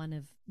just one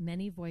of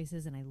many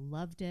voices, and I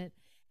loved it.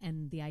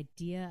 And the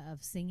idea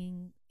of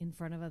singing in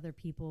front of other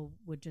people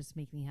would just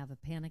make me have a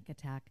panic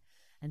attack.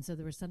 And so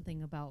there was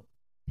something about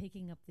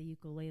picking up the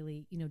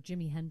ukulele. You know,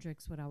 Jimi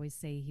Hendrix would always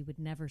say he would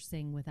never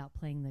sing without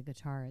playing the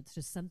guitar. It's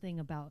just something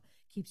about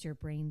keeps your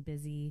brain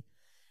busy.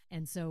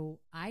 And so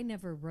I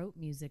never wrote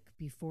music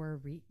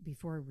before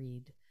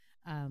Reed.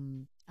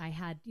 I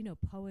had,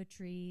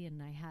 poetry,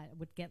 and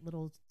would get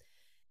little,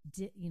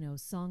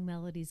 song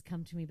melodies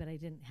come to me, but I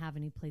didn't have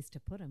any place to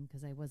put them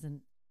because I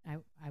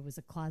was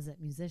a closet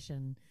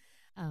musician.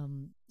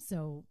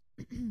 So,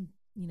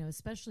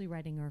 especially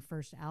writing our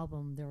first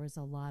album, there was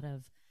a lot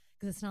of,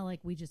 because it's not like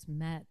we just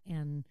met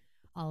and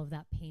all of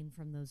that pain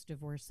from those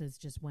divorces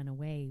just went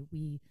away.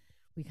 We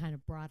kind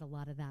of brought a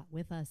lot of that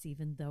with us,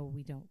 even though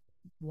we don't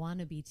want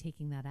to be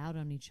taking that out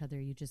on each other.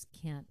 You just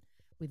can't.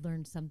 We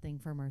learned something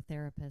from our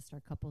therapist, our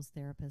couples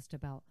therapist,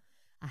 about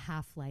a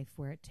half-life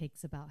where it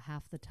takes about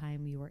half the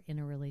time you are in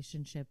a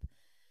relationship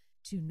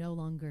to no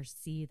longer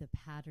see the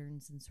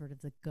patterns and sort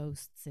of the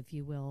ghosts, if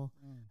you will,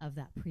 of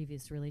that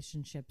previous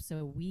relationship.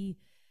 So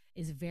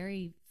is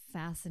very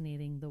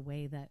fascinating the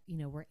way that,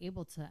 we're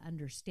able to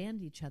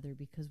understand each other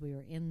because we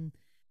were in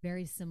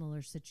very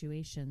similar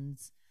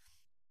situations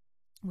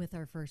with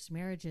our first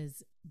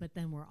marriages, but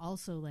then we're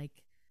also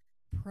like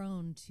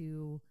prone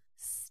to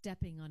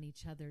stepping on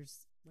each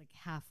other's like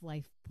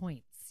half-life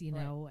points, and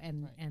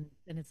right.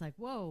 and it's like,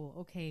 whoa,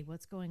 okay,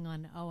 what's going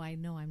on? Oh, I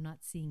know I'm not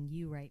seeing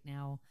you right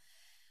now.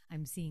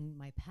 I'm seeing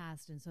my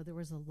past. And so there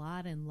was a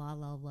lot in La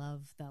La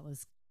Love that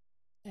is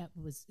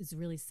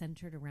really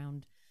centered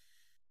around,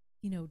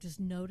 just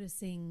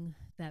noticing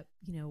that,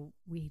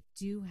 we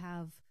do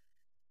have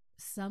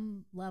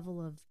some level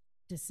of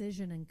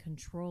decision and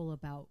control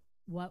about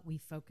what we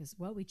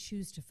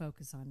choose to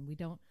focus on.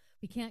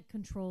 We can't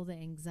control the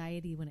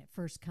anxiety when it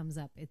first comes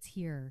up. It's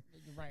here.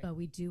 Right. But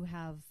we do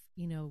have,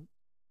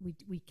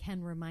 we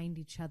can remind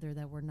each other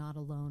that we're not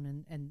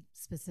alone. And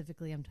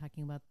specifically, I'm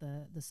talking about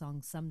the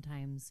song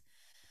Sometimes,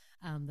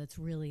 that's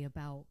really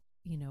about,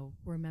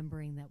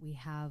 remembering that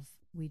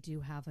we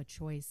do have a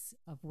choice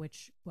of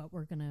what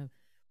we're going to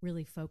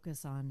really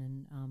focus on.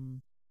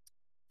 And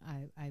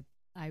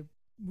I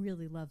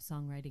really love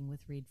songwriting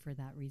with Reed for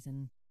that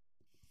reason.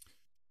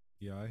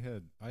 Yeah,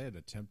 I had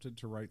attempted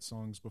to write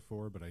songs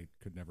before, but I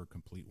could never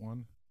complete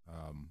one.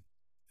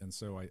 And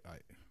so I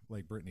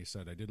like Brittany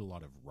said, I did a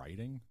lot of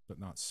writing, but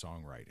not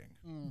songwriting.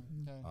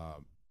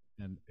 Okay.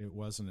 And it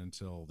wasn't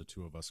until the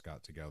two of us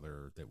got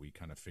together that we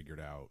kind of figured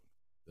out,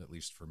 at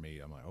least for me,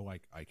 I'm like, oh,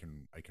 I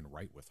can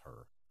write with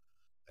her.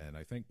 And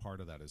I think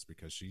part of that is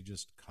because she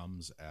just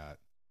comes at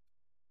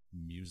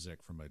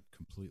music from a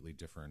completely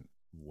different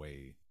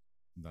way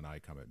than I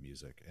come at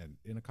music. And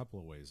in a couple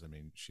of ways, I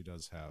mean, she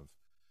does have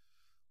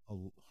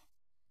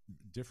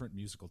different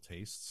musical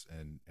tastes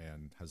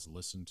and has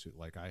listened to,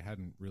 like, I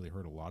hadn't really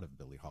heard a lot of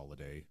Billie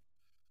Holiday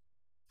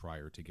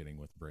prior to getting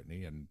with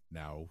Brittany, and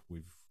now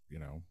we've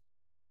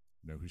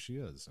know who she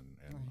is and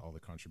Right. all the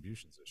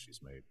contributions that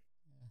she's made.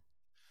 Yeah.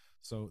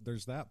 So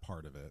there's that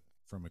part of it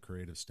from a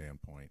creative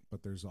standpoint,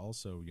 but there's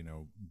also,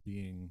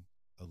 being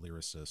a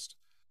lyricist,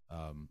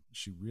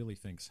 she really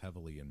thinks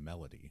heavily in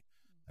melody,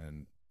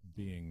 and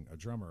being a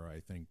drummer, I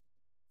think,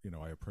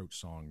 I approach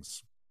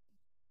songs,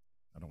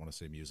 I don't want to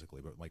say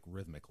musically, but like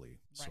rhythmically,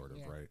 sort of,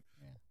 yeah, right?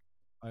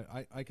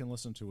 Yeah. I can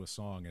listen to a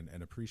song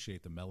and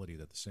appreciate the melody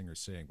that the singer's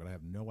saying, but I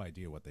have no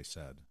idea what they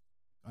said.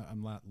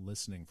 I'm not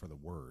listening for the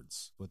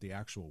words. What the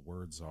actual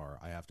words are,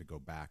 I have to go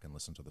back and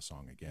listen to the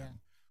song again, Yeah.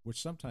 which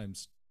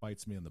sometimes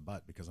bites me in the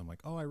butt because I'm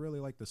like, oh, I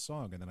really like this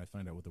song. And then I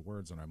find out what the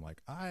words are, and I'm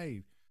like,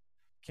 I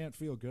can't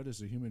feel good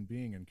as a human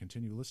being and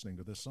continue listening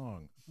to this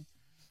song.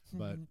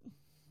 But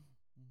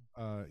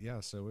yeah,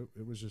 so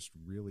it was just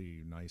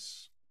really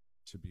nice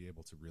to be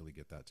able to really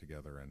get that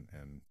together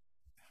and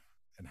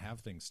have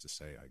things to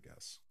say, I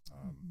guess.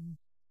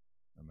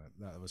 And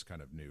that was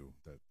kind of new.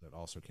 That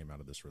also came out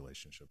of this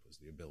relationship, was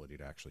the ability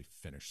to actually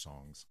finish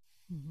songs.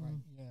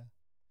 Right. Yeah.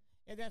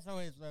 Yeah. That's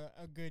always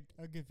a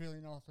good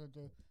feeling also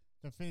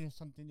to finish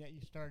something that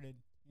you started.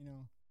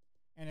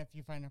 And if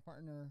you find a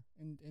partner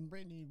in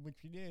Brittany, which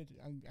you did,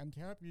 and to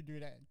help you do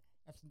that,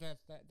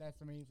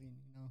 that's amazing.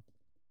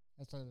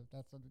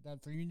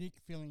 That's a unique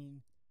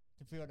feeling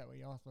to feel that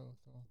way also.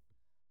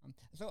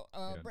 So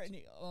Yeah.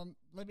 Brittany,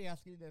 let me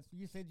ask you this: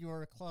 you said you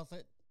were a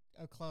closet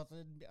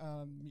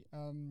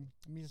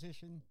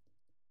musician.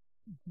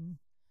 Mm-hmm.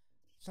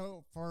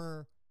 So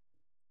for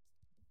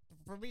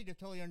me to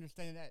totally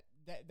understand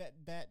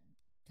that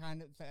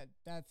kind of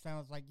that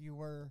sounds like you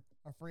were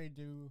afraid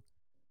to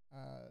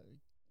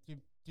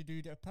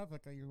do that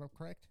publicly. You're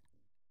correct.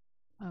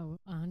 Oh,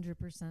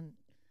 100%.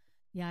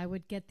 Yeah, I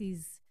would get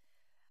these.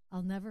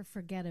 I'll never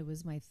forget. It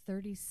was my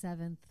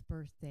 37th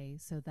birthday,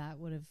 so that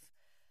would have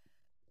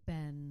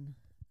been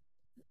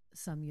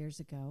some years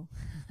ago.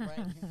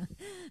 Right.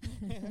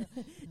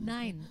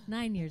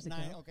 9 years ago.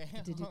 Okay.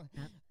 To do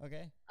that.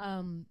 Okay.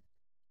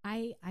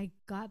 I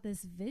got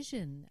this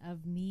vision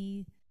of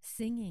me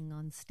singing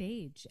on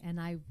stage, and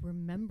I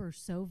remember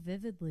so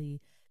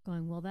vividly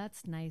going, well,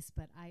 that's nice,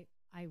 but I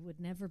would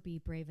never be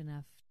brave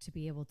enough to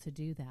be able to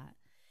do that.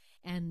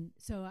 And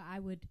so I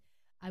would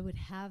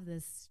have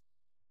this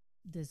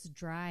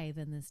drive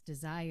and this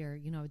desire,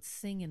 I would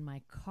sing in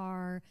my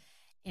car,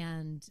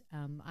 and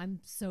I'm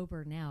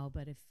sober now,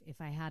 but if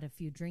I had a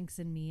few drinks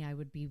in me, I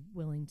would be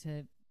willing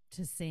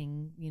to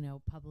sing,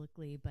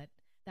 publicly, but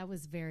that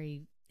was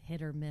very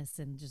hit or miss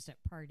and just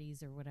at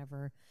parties or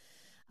whatever.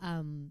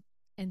 And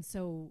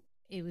so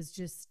it was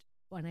just,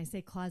 when I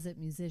say closet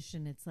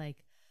musician, it's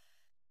like,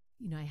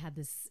 I had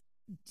this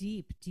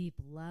deep, deep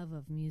love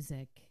of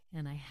music,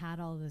 and I had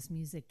all this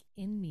music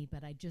in me,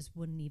 but I just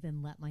wouldn't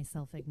even let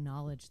myself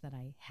acknowledge that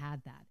I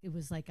had that. It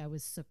was like I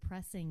was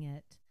suppressing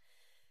it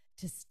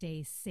to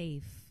stay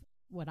safe,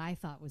 what I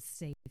thought was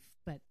safe.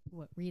 But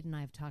what Reed and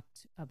I have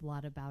talked a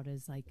lot about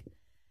is like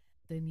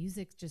the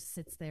music just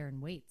sits there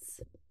and waits.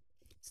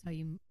 So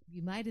you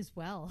might as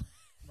well,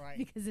 Right.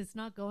 because it's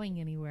not going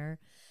anywhere.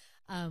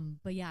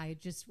 But yeah,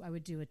 I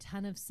would do a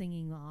ton of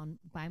singing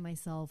by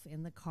myself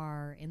in the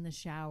car, in the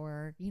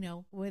shower,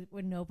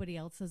 when nobody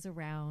else is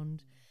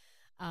around.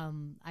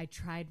 I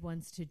tried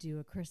once to do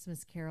a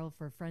Christmas carol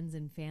for friends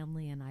and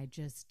family, and I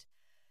just,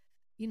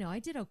 I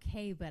did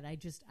okay, but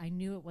I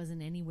knew it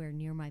wasn't anywhere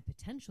near my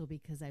potential,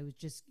 because I was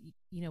just,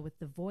 with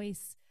the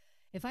voice,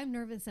 if I'm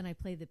nervous and I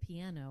play the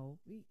piano,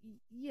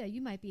 yeah, you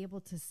might be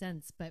able to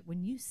sense, but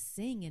when you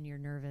sing and you're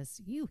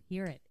nervous, you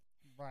hear it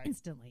Right.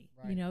 instantly,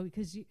 Right.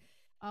 because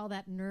all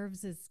that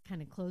nerves is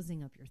kind of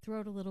closing up your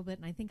throat a little bit.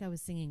 And I think I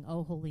was singing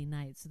Oh Holy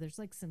Night. So there's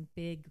like some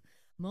big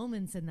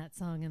moments in that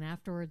song. And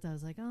afterwards I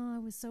was like, oh, I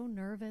was so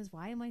nervous.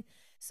 Why am I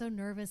so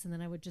nervous? And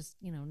then I would just,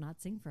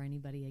 not sing for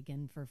anybody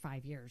again for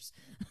 5 years.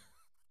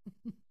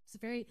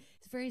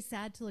 It's very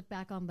sad to look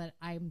back on, but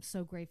I'm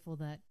so grateful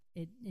that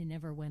it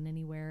never went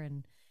anywhere,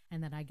 and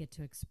that I get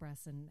to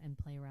express and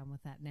play around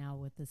with that now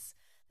with this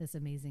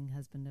amazing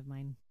husband of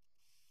mine.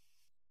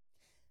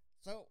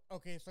 So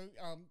okay,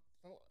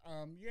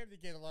 you have to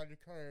get a lot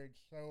of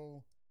courage.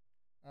 So,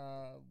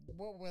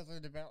 what was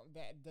it about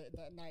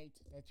that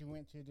night that you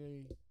went to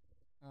the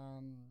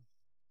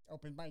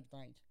open mic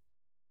night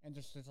and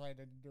just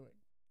decided to do it?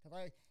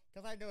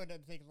 Because I know that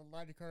it takes a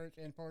lot of courage,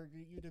 and for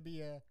you to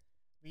be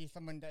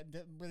someone that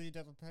really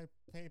doesn't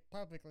play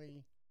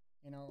publicly,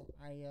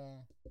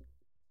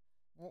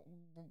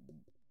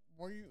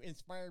 were you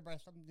inspired by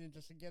something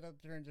just to get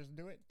up there and just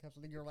do it? Because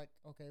you're like,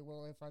 okay,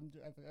 well, if I'm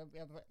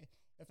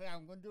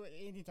going to do it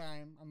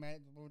anytime, I might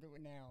as well do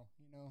it now,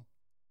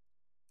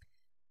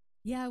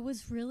 Yeah, it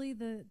was really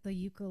the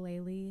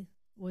ukulele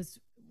was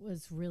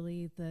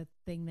really the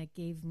thing that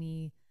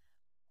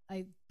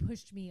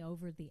pushed me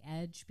over the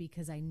edge,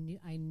 because I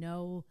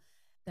know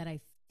that I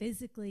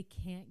physically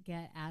can't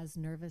get as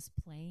nervous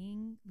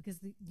playing, because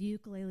the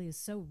ukulele is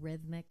so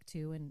rhythmic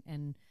too,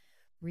 and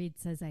Reed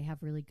says I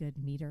have really good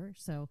meter.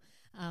 So,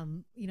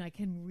 I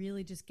can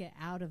really just get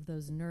out of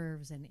those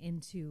nerves and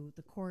into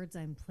the chords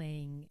I'm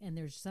playing. And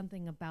there's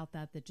something about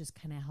that just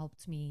kind of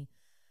helped me,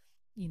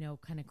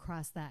 kind of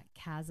cross that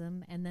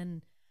chasm. And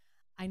then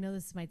I know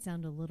this might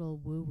sound a little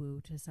woo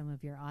woo to some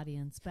of your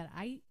audience, but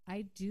I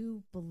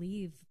do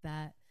believe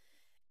that,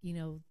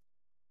 the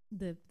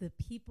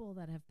people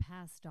that have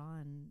passed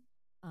on,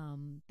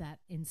 that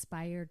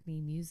inspired me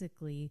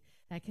musically,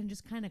 I can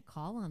just kind of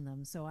call on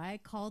them. So I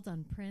called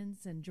on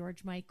Prince and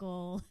George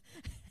Michael,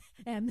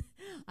 and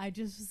I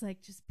just was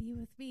like, just be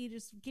with me,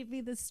 just give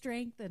me the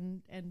strength,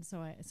 and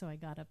so I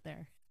got up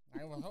there.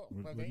 I will hope.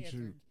 Well, they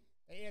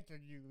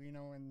answered you,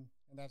 and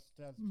that's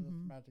just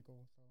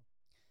magical.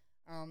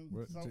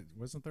 So,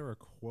 wasn't there a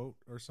quote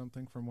or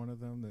something from one of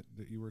them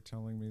that you were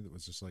telling me that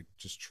was just like,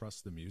 just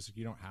trust the music?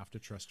 You don't have to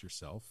trust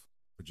yourself,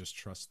 but just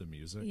trust the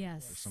music.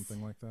 Yes. Or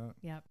something like that.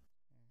 Yep.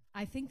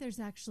 I think there's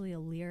actually a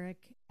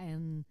lyric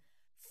in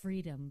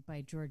Freedom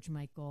by George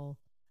Michael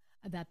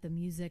that the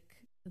music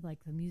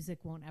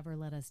won't ever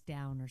let us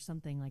down, or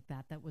something like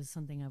that. That was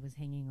something I was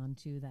hanging on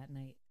to that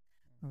night.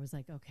 I was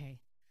like, okay.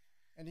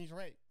 And he's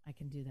right. I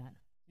can do that.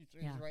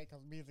 He's right,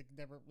 because music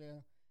never,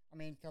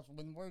 because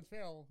when words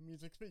fail,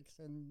 music speaks,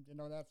 and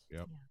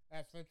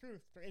that's the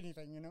truth for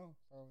anything,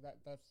 So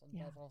that's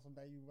awesome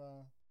that you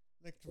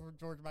looked for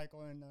George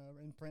Michael and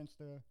Prince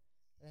to,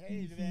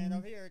 hey man,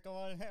 I'm here, go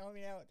on, help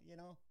me out,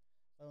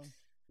 So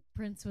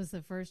Prince was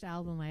the first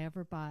album I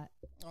ever bought.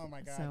 Oh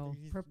my God! So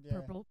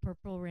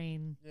Purple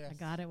Rain. Yes. I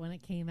got it when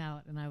it came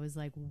out, and I was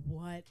like,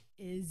 "What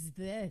is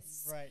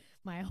this?" Right.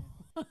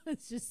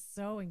 It's just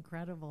so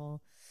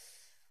incredible.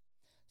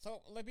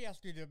 So let me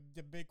ask you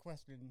the big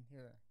question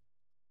here.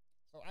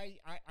 So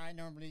I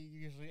normally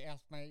usually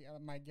ask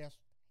my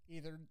guests,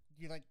 either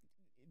do you like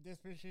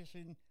this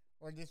musician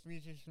or this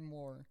musician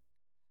more,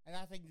 and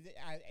I think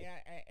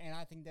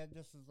I think that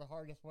this is the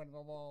hardest one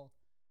of all.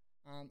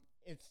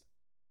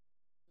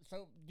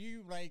 So do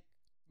you like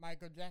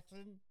Michael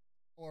Jackson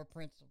or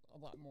Prince a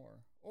lot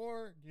more,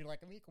 or do you like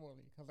them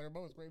equally? Because they're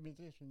both great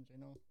musicians,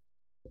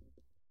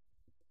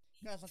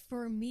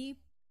 For me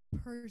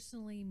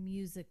personally,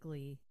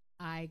 musically,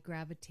 I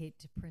gravitate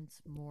to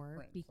Prince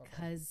more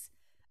because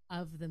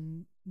of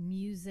the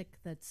music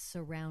that's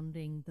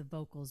surrounding the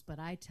vocals. But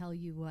I tell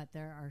you what,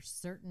 there are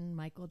certain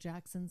Michael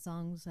Jackson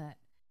songs that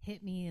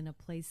hit me in a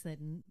place that,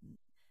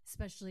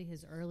 especially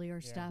his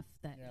earlier stuff,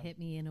 that hit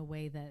me in a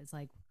way that is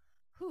like,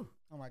 whew.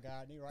 Oh my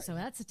God, you're right. So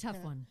that's a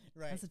tough one.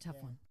 Right. That's a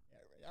tough one.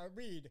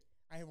 Reed,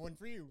 I have one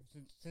for you.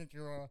 Since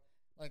you're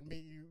like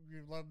me,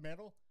 you love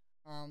metal.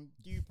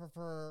 Do you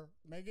prefer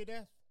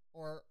Megadeth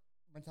or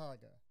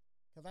Metallica?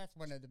 Because that's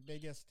one of the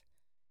biggest,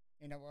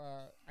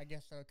 I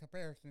guess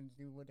comparisons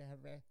you would have.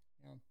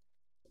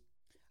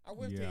 I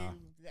would say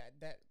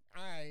that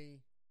I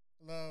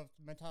loved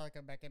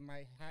Metallica back in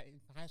my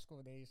high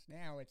school days.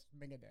 Now it's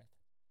Megadeth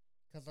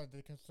because of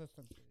the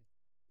consistency.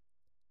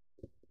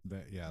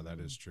 That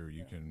is true.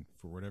 You can,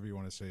 for whatever you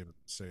want to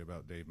say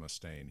about Dave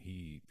Mustaine,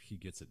 he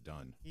gets it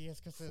done. He is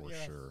consistent for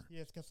sure. He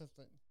is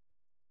consistent.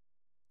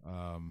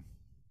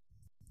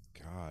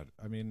 God,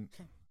 I mean,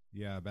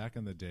 back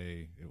in the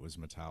day, it was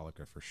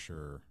Metallica for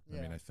sure. Yeah.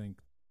 I mean, I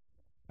think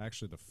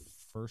actually the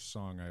first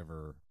song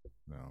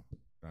no,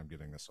 I'm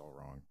getting this all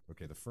wrong.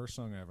 Okay, the first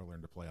song I ever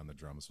learned to play on the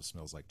drums was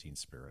 "Smells Like Teen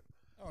Spirit."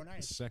 Oh,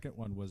 nice. The second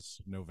one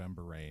was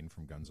 "November Rain"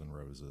 from Guns N'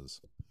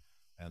 Roses,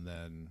 and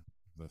then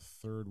the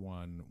third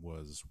one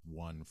was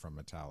 "One" from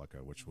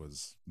Metallica, which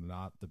was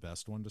not the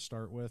best one to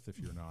start with if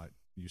you're not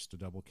used to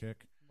double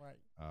kick. Right.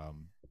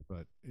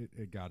 But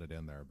it got it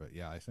in there. But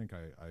yeah, I think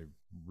I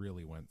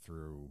really went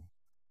through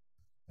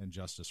 "And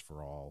Justice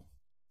for All."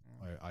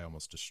 I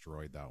almost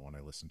destroyed that one. I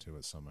listened to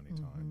it so many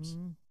times.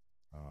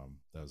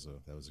 That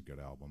was a good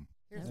album.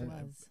 Here's That the-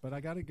 was. But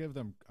I got to give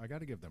them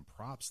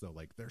props though.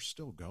 Like they're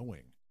still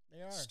going,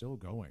 They are still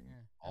going. Yeah,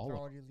 All after of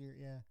all them. these years,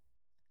 yeah.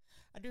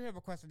 I do have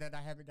a question that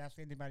I haven't asked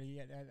anybody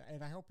yet,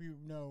 and I hope you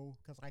know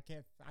because I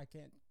can't.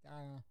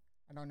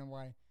 I don't know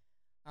why.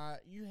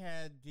 You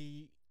had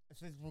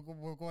since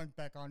we're going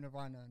back on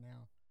Nirvana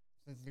now,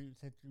 since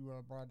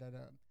you brought that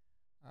up.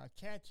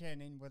 Chad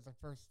Channing was the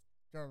first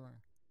drummer,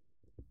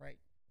 right?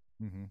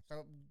 Mm-hmm.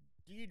 So,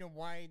 do you know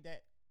why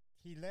that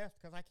he left?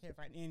 Because I can't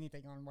find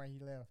anything on why he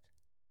left.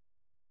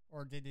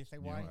 Or did they say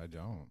why? I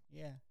don't.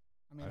 Yeah,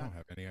 I don't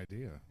have any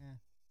idea. Yeah,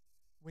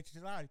 which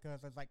is odd because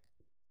it's like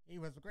he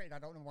was great. I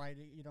don't know why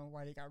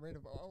why they got rid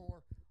of him.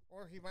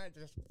 Or he might have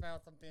just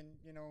found something.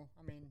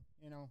 I mean,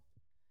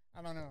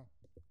 I don't know.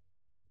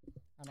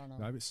 I don't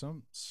know. I mean,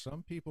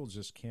 some people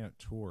just can't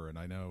tour, and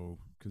I know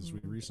because we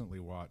recently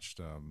watched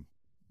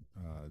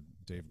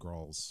Dave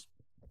Grohl's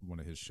one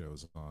of his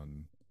shows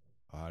on.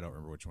 I don't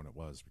remember which one it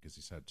was because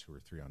he's had 2 or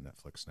 3 on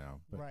Netflix now.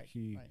 But right.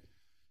 he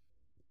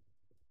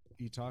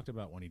talked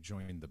about when he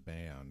joined the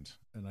band,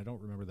 and I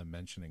don't remember them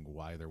mentioning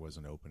why there was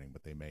an opening,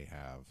 but they may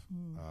have.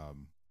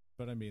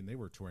 But I mean, they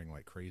were touring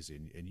like crazy,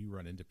 and you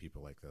run into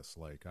people like this.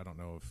 Like, I don't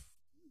know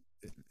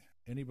if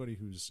anybody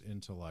who's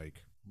into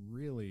like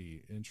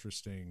really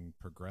interesting,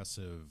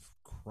 progressive,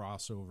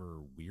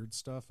 crossover, weird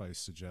stuff, I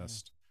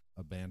suggest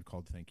a band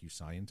called Thank You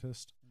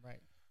Scientist.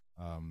 Right.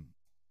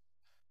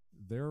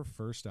 Their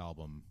first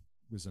album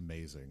was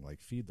amazing.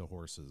 Like Feed the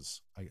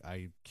Horses.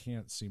 I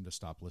can't seem to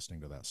stop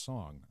listening to that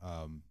song.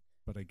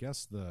 But I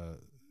guess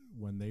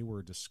when they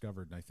were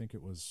discovered, and I think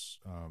it was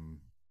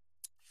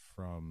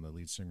from the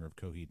lead singer of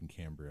Coheed and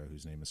Cambria,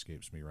 whose name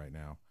escapes me right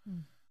now.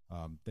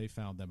 They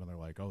found them and they're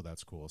like, oh,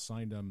 that's cool.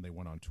 Signed them. They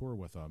went on tour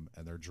with them,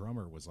 and their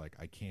drummer was like,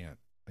 I can't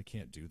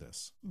do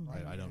this.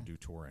 Right. I don't do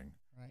touring.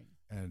 Right.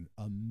 And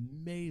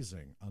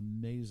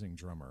amazing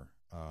drummer.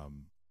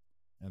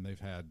 And they've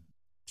had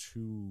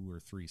 2 or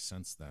 3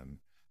 since then.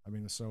 I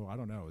mean, so I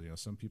don't know.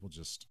 Some people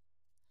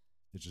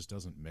it just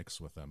doesn't mix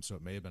with them. So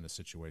it may have been a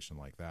situation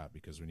like that,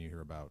 because when you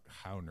hear about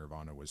how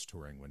Nirvana was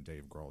touring when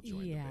Dave Grohl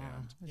joined the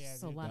band,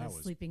 There's Yeah, a lot that of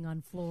was- sleeping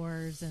on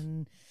floors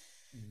and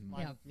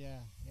Yeah.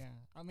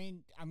 I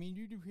mean,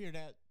 you do hear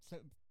that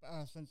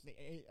since the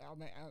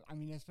I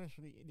mean,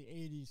 especially the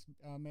 '80s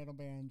metal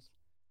bands.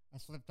 I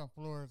slept on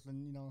floors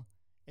and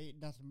ate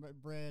nothing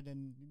but bread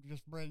and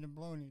just bread and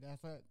bologna.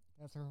 That's it.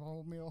 That's her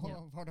whole meal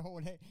for the whole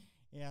day.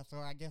 Yeah, so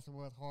I guess it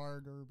was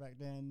harder back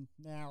then.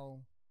 Now,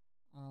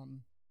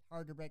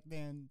 harder back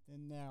then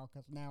than now,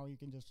 because now you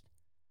can just,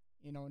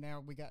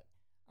 now we got,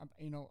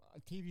 a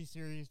TV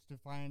series to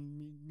find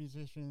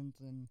musicians,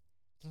 and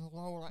it's a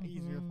whole lot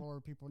easier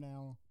for people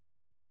now.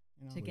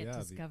 to get yeah,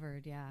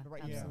 discovered.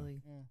 Right,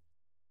 Absolutely. Yeah.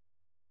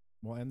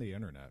 well, and the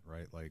internet,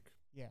 right? Like,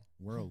 Yeah.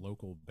 we're a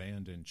local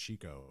band in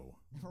Chico.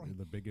 Right.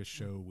 The biggest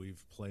show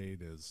we've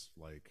played is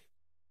like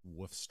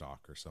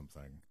Woofstock or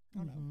something.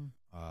 Oh, no.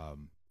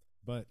 Mhm.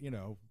 But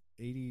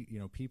 80,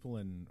 people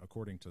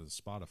according to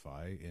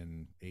Spotify,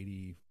 in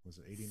 80, was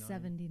it 89?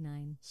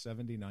 79.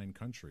 79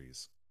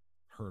 countries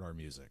heard our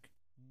music.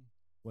 Mm.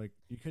 Like,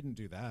 you couldn't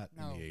do that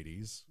No. in the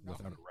 80s No.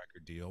 without a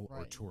record deal or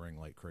Right. touring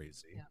like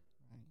crazy. Yeah.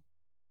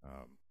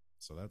 Right.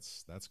 So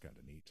that's kind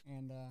of neat.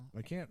 And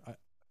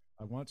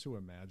I want to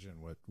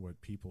imagine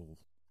what people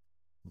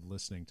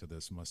listening to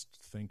this must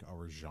think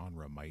our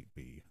genre might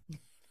be.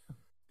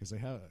 Because I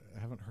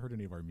haven't heard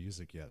any of our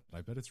music yet.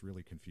 I bet it's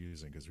really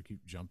confusing because we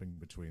keep jumping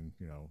between,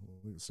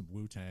 some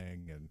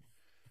Wu-Tang and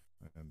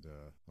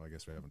well, I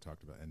guess we haven't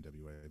talked about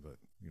NWA, but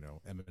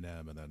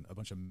Eminem, and then a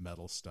bunch of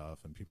metal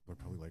stuff, and people are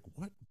probably like,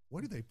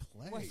 what do they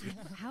play?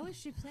 How is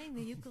she playing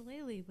the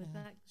ukulele with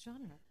that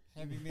genre?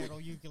 heavy metal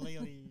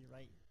ukulele,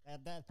 right?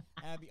 That'd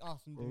be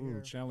awesome to Ooh,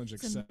 hear. challenge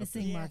It's a accepted.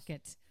 missing Yes.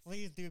 market.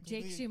 Please do.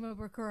 Jake please.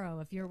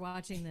 Shimabukuro, if you're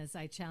watching this,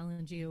 I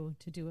challenge you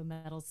to do a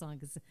metal song,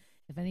 because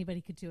if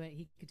anybody could do it,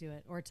 he could do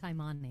it. Or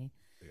Taimani.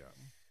 Yeah.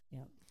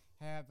 Yep.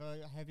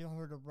 Have you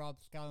heard of Rob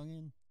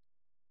Scallion?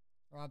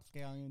 Rob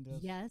Scallion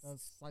does Yes.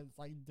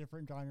 like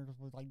different genres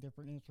with like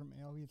different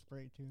instrument. Oh, he's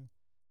great too.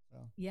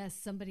 So Yes,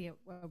 somebody at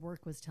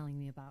work was telling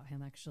me about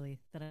him, actually,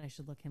 that I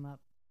should look him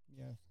up.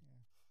 yes,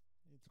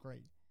 it's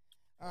great.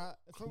 So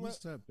Who was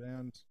that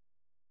band?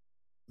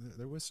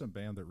 There was some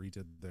band that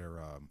redid their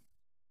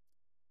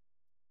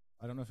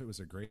I don't know if it was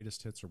a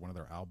greatest hits or one of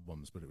their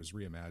albums, but it was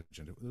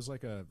reimagined. It was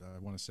like I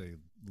want to say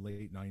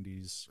late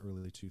 90s,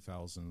 early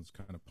 2000s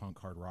kind of punk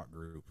hard rock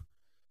group.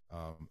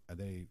 And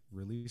they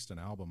released an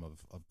album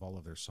of all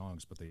of their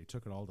songs, but they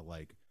took it all to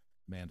like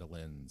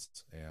mandolins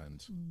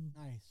and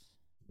nice.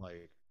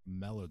 like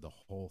mellowed the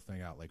whole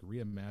thing out, like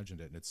reimagined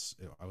it. And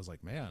I was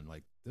like, man,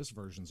 like this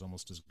version's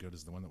almost as good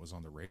as the one that was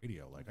on the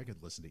radio. Like I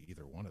could listen to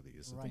either one of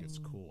these. I think it's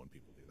cool when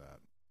people do that.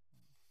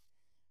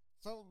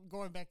 So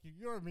going back to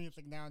your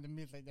music now, the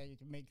music that you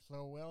can make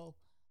so well.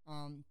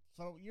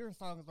 So your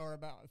songs are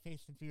about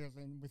facing fears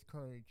and with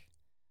courage.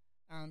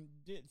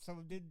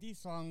 Did these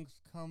songs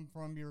come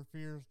from your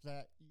fears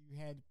that you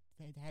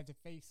had to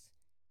face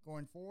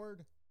going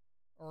forward,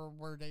 or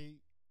were they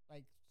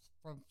like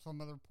from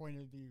some other point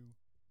of view?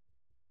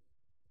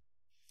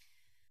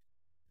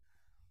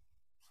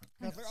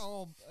 because they're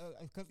all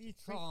because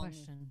each Great song.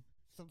 question.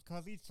 So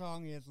because each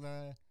song is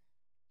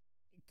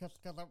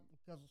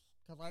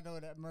because I know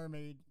that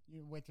Mermaid,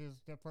 which is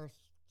the first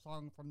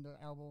song from the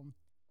album,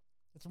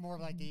 it's more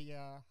like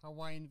a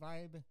Hawaiian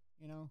vibe,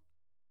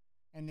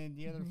 and then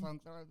the other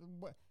songs are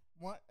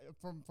what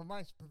from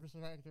my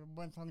perspective.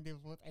 One song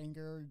deals with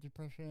anger,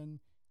 depression,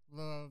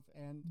 love,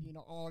 and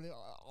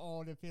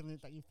all the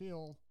feelings that you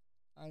feel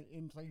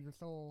inside your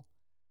soul.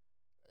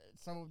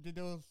 So did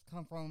those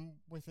come from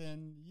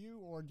within you,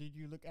 or did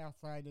you look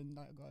outside and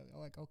go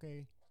like,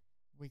 okay,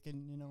 we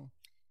can,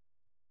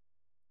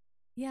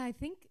 Yeah, I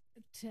think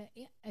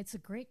it's a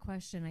great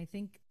question. I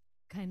think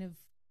kind of,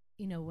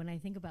 when I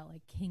think about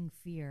like King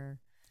Fear,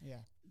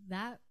 yeah,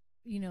 that,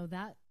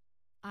 that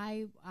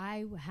I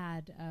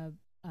had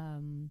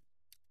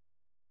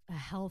a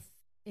health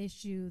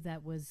issue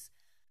that was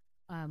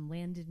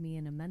landed me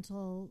in a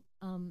mental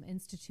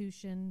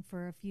institution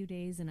for a few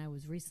days, and I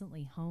was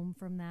recently home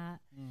from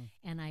that.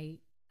 And I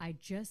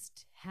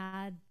just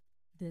had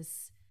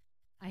this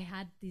I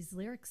had these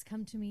lyrics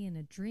come to me in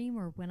a dream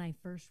or when I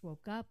first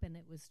woke up, and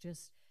it was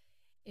just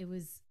it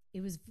was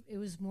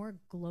more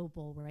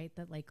global, right?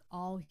 That like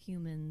all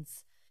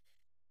humans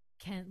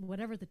can,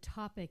 whatever the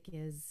topic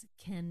is,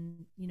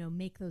 can,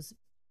 make those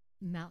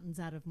mountains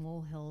out of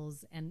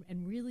molehills and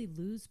really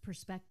lose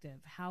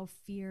perspective. How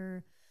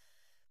fear,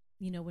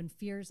 when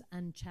fear's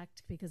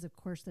unchecked, because of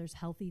course there's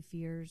healthy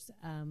fears,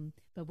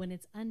 but when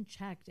it's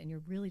unchecked and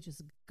you're really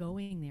just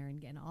going there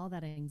and getting all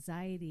that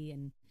anxiety,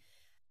 and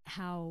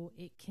how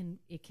it can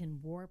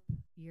warp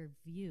your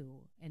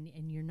view,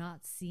 and you're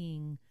not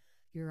seeing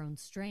your own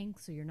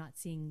strengths, or you're not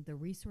seeing the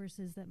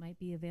resources that might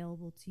be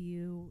available to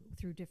you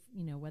through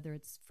different, whether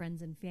it's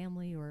friends and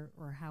family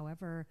or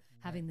however,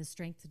 having the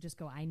strength to just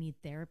go, I need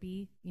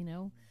therapy,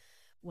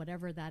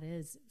 whatever that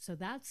is. So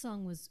that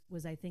song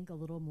was I think a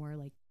little more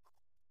like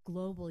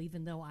global,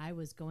 even though I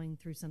was going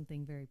through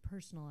something very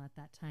personal at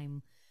that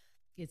time.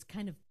 It's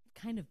kind of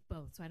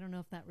both. So I don't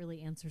know if that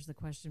really answers the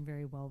question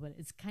very well, but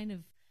it's kind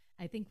of,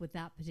 I think with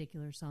that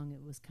particular song,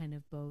 it was kind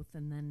of both.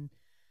 And then,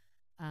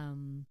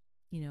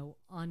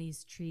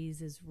 Ani's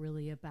Trees is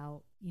really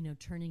about,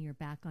 turning your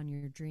back on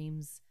your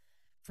dreams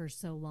for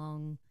so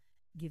long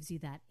gives you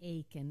that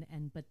ache,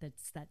 but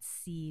that's that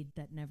seed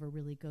that never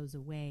really goes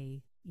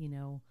away,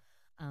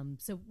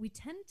 So we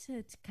tend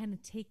to kind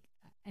of take,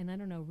 and I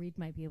don't know, Reed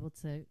might be able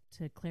to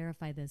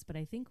clarify this, but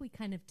I think we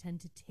kind of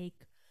tend to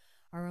take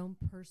our own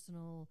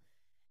personal,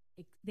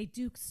 they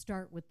do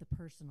start with the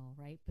personal,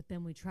 right? But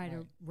then we try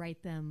to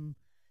write them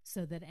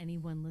so that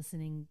anyone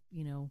listening,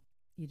 you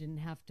didn't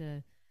have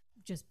to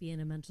just be in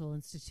a mental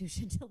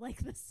institution to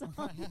like the song.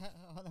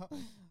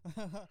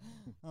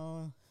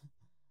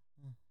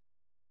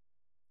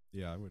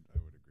 Yeah, I would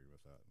agree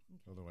with that.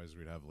 Okay. Otherwise,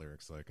 we'd have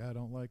lyrics like, I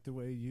don't like the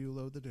way you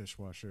load the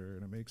dishwasher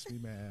and it makes me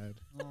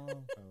mad.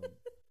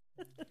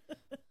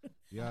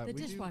 Yeah, the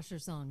dishwasher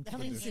song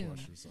coming soon.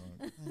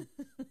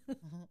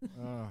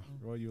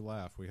 Well, you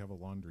laugh. We have a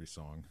laundry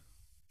song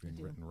being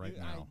written right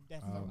now.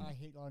 I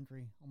hate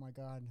laundry. Oh my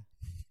God.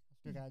 I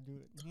still gotta do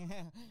it.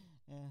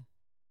 Yeah.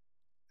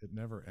 It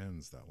never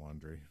ends, that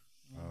laundry.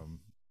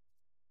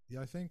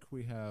 I think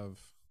we have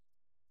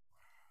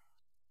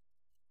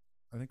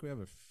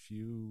a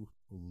few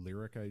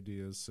lyric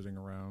ideas sitting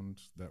around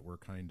that were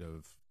kind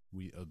of,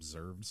 we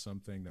observed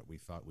something that we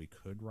thought we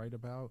could write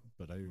about,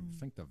 but I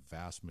think the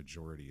vast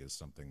majority is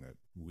something that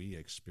we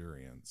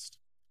experienced,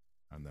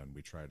 and then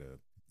we try to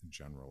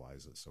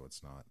generalize it so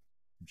it's not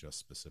just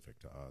specific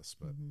to us,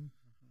 but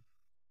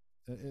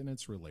and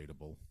it's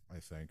relatable, I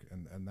think,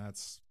 and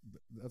that's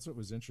what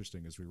was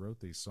interesting is we wrote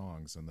these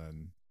songs, and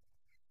then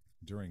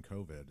during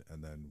COVID,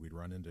 and then we'd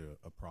run into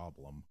a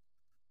problem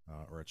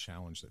or a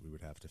challenge that we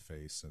would have to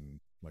face, and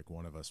like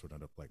one of us would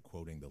end up like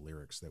quoting the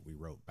lyrics that we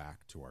wrote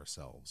back to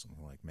ourselves, and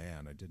we're like,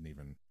 man, I didn't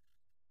even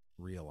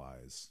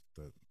realize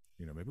that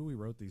maybe we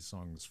wrote these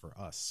songs for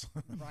us,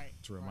 right?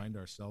 To remind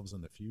ourselves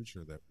in the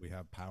future that we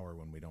have power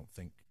when we don't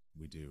think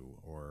we do,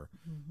 or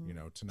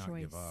to not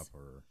give up,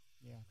 or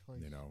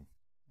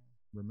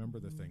remember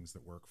the things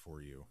that work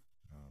for you.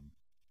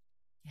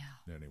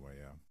 Anyway,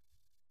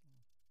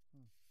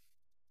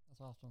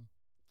 that's awesome.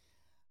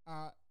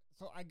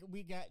 So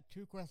we got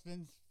 2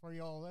 questions for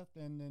y'all left,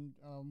 and then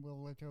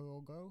we'll let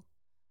y'all go.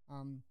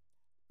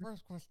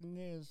 First question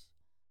is,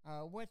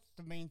 what's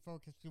the main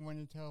focus you want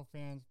to tell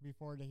fans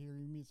before they hear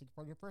your music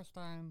for the first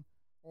time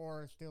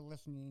or still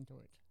listening to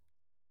it?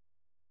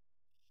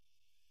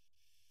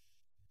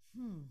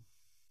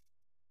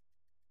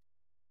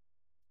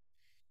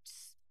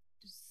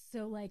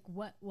 So like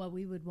what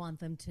we would want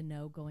them to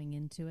know going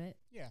into it?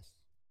 Yes.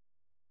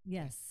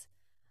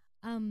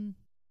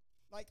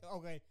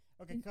 Okay,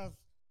 because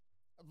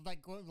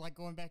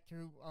going back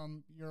to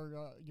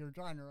your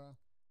genre,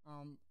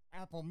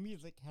 Apple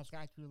Music has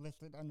got you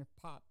listed under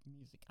pop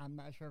music. I'm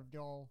not sure if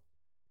they'll,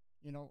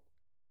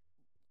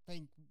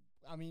 think.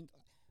 I mean,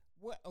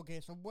 what?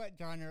 Okay, so what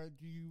genre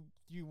do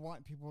you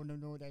want people to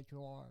know that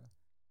you are?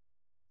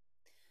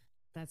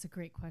 That's a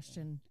great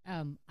question.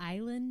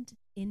 Island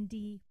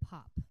indie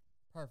pop.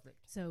 Perfect.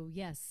 So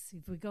yes,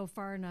 if we go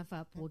far enough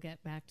up, we'll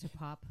get back to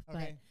pop.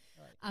 Okay.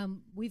 But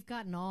we've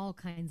gotten all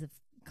kinds of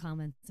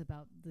comments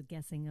about the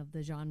guessing of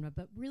the genre.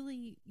 But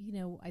really,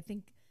 I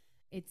think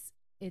it's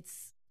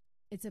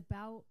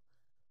about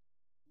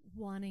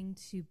wanting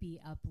to be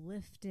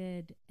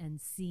uplifted and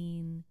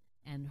seen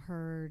and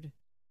heard.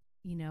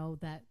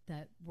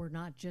 That we're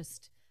not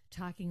just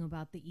talking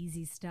about the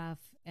easy stuff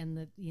and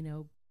the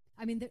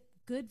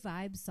good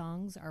vibe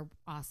songs are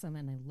awesome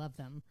and I love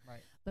them.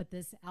 Right. But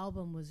this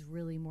album was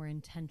really more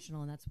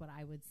intentional. And that's what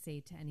I would say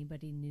to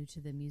anybody new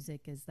to the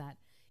music is that,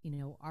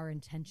 our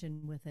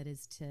intention with it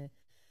is to,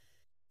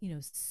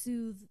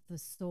 soothe the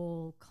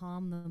soul,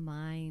 calm the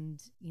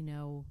mind,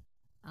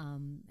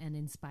 and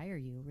inspire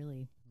you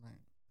really. Right.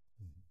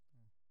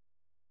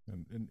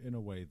 And in a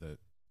way that,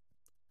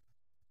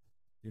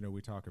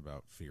 we talk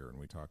about fear and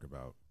we talk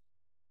about,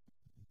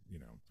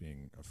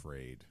 being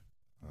afraid.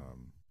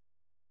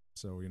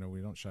 So, we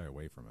don't shy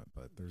away from it,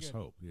 but there's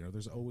hope.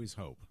 There's always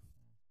hope.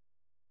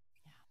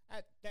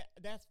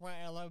 That's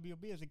why I love your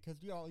music,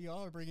 because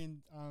y'all are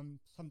bringing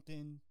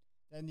something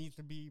that needs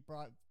to be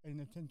brought in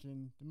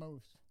attention the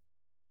most.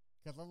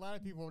 Because a lot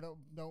of people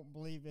don't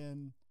believe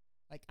in,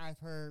 like I've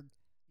heard,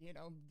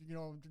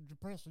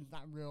 depression's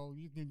not real.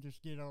 You can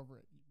just get over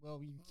it.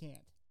 Well, you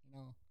can't,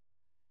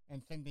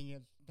 And same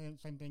thing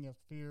as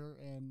fear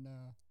and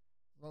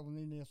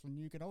loneliness, and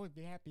you can always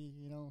be happy,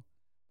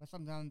 but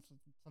sometimes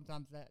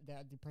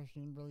that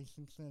depression really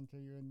sinks into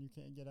you, and you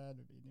can't get out of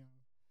it,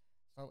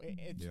 So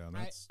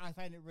I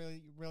find it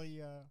really,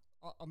 really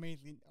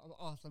amazing,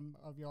 awesome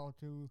of y'all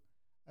to,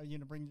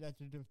 bring that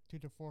to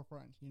the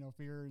forefront.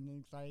 Fear and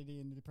anxiety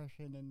and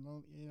depression and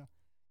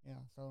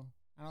So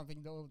I don't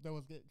think those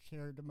get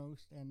shared the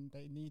most, and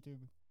they need to,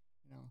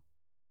 Yeah.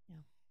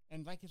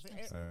 And like you said,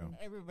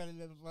 everybody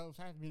loves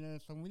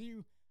happiness. So when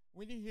you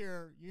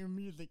hear your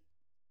music,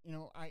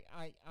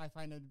 I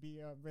find it to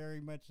be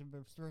very much of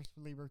a stress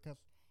reliever, because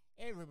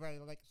everybody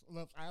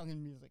loves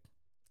island music.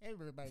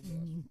 Everybody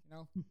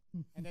does,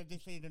 And if they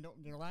say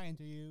they're lying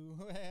to you,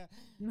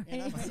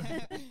 because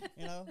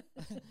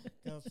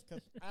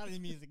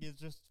island music is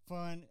just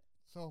fun,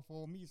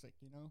 soulful music,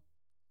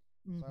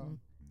 Mm-hmm. So,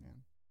 yeah.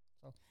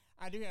 So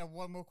I do have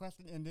one more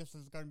question, and this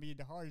is going to be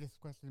the hardest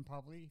question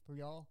probably for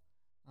y'all.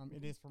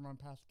 It is from our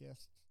past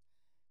guests.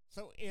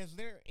 So is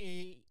there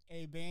a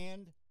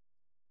band,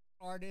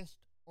 artist,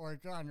 or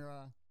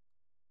genre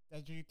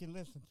that you can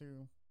listen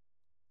to,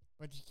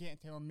 but you can't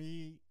tell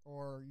me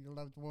or your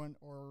loved one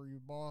or your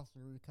boss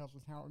or your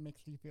cousins how it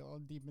makes you feel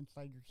deep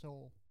inside your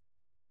soul?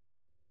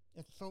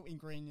 It's so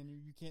ingrained in you,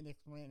 you can't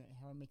explain it,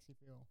 how it makes you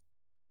feel.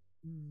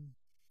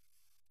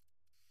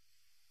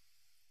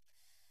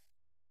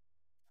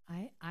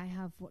 I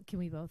have what? Can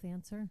we both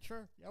answer?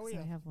 Sure. Oh, So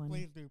yeah. I have one.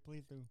 Please do.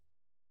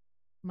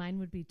 Mine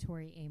would be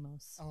Tori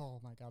Amos. Oh,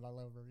 my God. I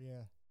love her.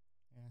 Yeah.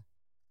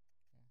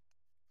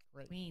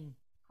 Great. Queen.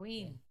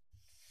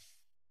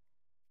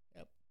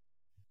 Yep.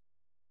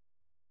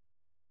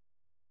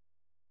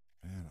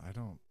 Man, I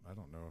don't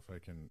know if I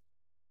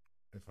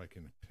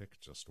can pick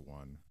just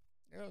one.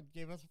 Yeah,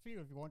 give us a few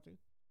if you want to.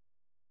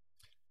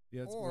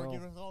 Yeah,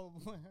 give us all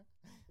of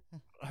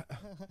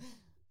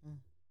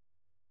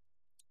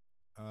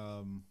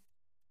them.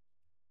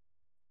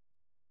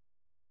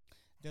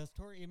 Does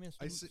Tori Amos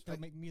still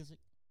make music?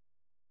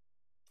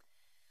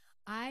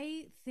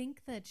 I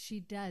think that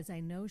she does. I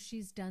know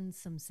she's done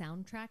some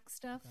soundtrack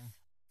stuff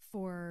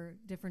for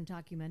different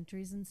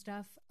documentaries and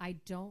stuff. I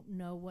don't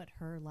know what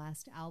her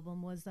last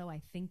album was, though.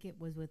 I think it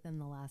was within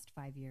the last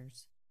 5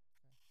 years.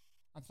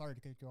 I'm sorry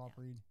to cut you off,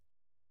 Reed.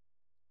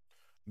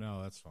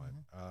 No, that's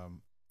fine.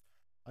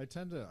 I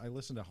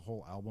listen to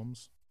whole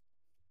albums.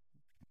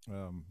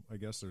 I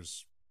guess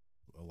there's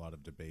a lot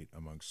of debate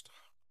amongst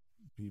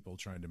people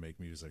trying to make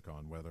music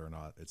on whether or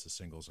not it's a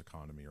singles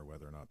economy or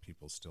whether or not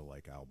people still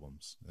like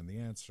albums. And the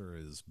answer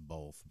is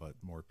both, but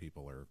more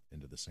people are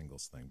into the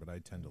singles thing. But I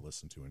tend to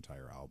listen to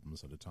entire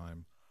albums at a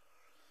time.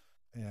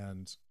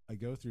 And I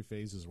go through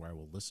phases where I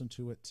will listen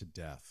to it to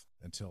death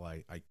until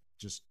I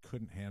just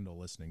couldn't handle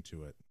listening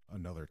to it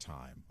another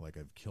time. Like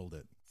I've killed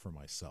it for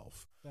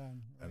myself.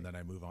 Done. Right. And then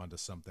I move on to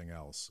something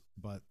else.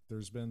 But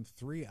there's been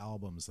 3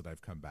 albums that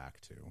I've come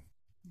back to.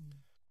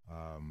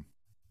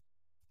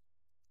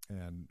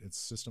 And it's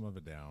System of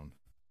a Down.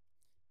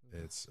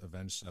 It's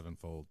Avenged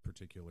Sevenfold,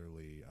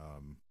 particularly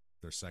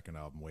their second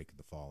album, Wake of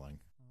the Falling.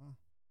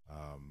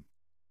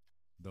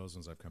 Those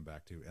ones I've come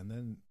back to. And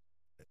then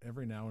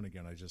every now and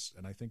again, I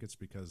think it's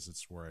because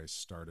it's where I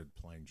started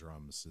playing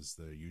drums, is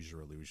the Use Your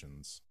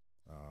Illusions.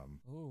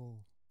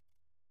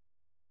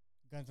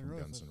 Guns N'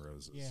 Roses. Guns N'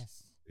 Roses.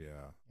 Yes.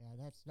 Yeah.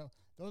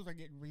 Those are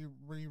getting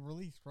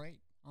re-released, right?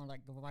 On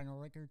like the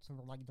vinyl records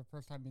for like the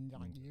first time in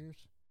like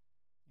years.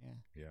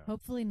 Yeah.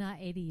 Hopefully not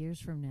 80 years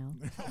from now.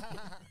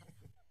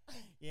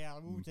 Yeah,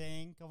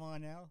 Wu-Tang, come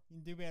on now.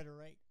 You can do better,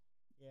 right?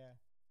 Yeah.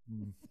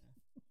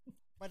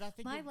 But I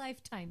think my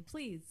lifetime,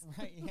 please.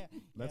 Right, yeah.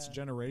 That's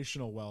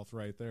generational wealth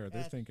right there.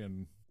 They're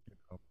thinking,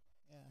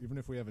 even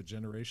if we have a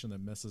generation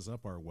that messes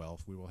up our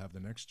wealth, we will have the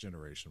next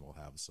generation will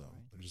have some.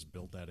 Right. They just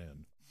built that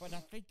in. But I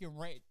think you're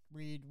right,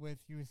 Reed, with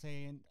you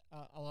saying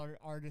a lot of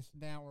artists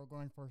now are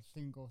going for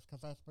singles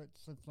because that's what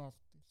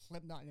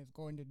Slipknot is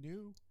going to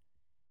do.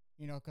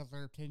 You know, because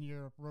their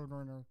 10-year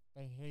Roadrunner,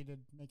 they hated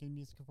making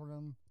music for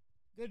them.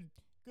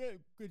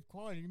 Good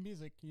quality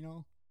music, you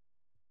know.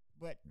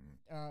 But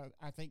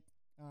I think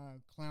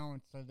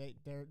Clown said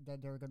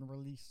they're going to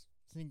release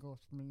singles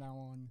from now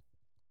on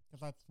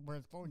because that's where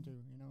it's going to,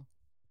 you know.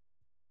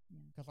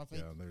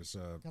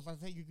 Because I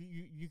think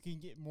you can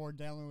get more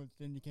downloads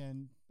than you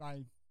can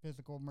buy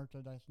physical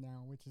merchandise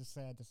now, which is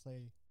sad to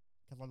say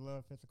because I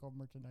love physical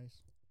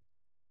merchandise.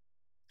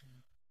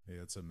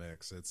 Yeah, it's a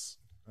mix.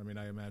 I mean,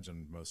 I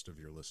imagine most of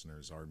your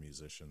listeners are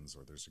musicians,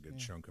 or there's a good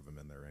chunk of them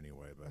in there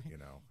anyway. But you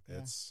know,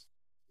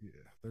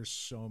 there's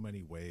so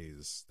many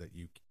ways that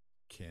you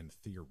can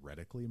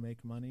theoretically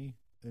make money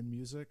in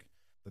music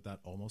that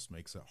almost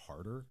makes it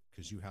harder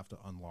because you have to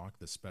unlock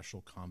the special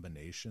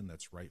combination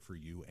that's right for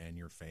you and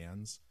your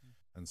fans.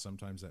 And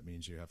sometimes that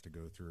means you have to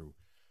go through,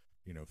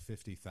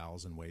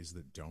 50,000 ways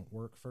that don't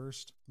work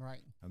first.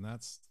 Right. And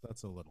that's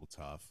a little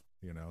tough,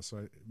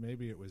 so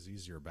maybe it was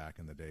easier back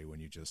in the day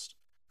when you just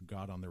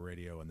got on the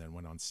radio and then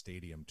went on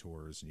stadium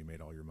tours and you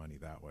made all your money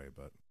that way.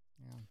 But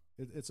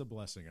it's a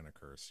blessing and a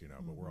curse,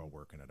 but we're all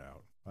working it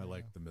out. I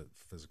like the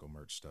physical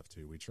merch stuff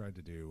too. We tried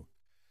to do,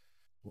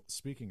 well,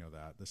 speaking of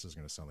that, this is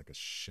going to sound like a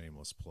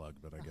shameless plug,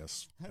 but I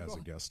guess as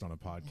a guest on a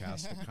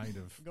podcast, to kind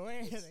of go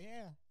ahead.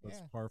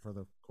 That's par for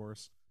the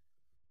course.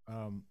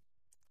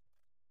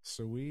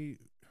 So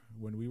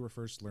when we were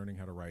first learning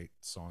how to write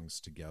songs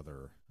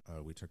together,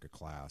 we took a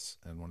class,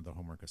 and one of the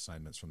homework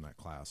assignments from that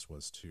class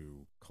was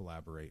to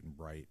collaborate and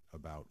write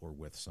about or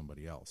with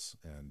somebody else.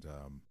 And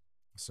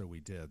so we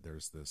did.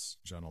 There's this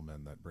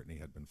gentleman that Brittany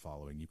had been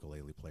following,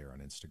 ukulele player on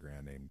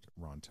Instagram, named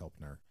Ron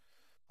Telpner,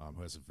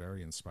 who has a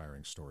very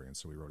inspiring story. And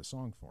so we wrote a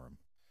song for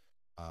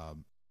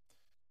him,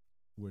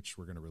 which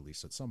we're going to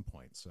release at some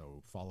point.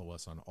 So follow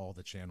us on all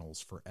the channels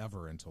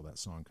forever until that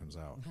song comes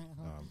out,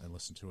 and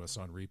listen to us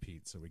on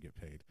repeat so we get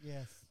paid.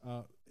 Yes.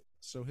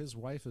 So his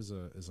wife is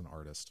an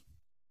artist,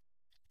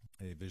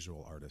 a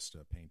visual artist,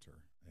 a painter.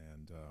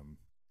 And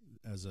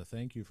as a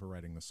thank you for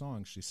writing the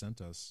song, she sent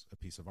us a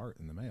piece of art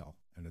in the mail,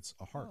 and it's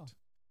a heart.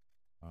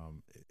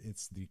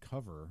 It's the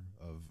cover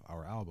of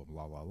our album,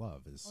 La La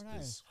Love, is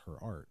her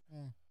art.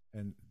 Yeah.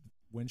 And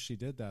when she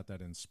did that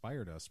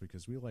inspired us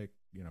because we like,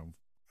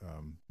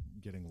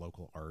 getting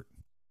local art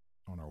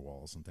on our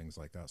walls and things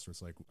like that. So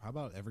it's like, how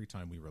about every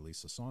time we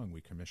release a song, we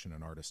commission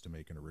an artist to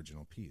make an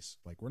original piece?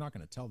 Like, we're not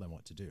going to tell them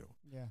what to do.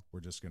 Yeah. We're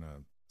just going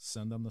to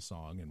send them the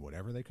song, and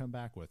whatever they come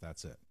back with,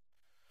 that's it.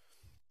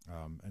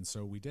 And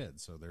so we did.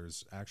 So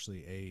there's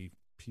actually a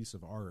piece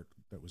of art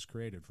that was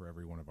created for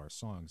every one of our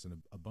songs,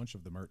 and a bunch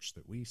of the merch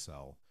that we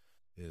sell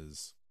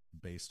is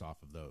based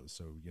off of those.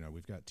 So,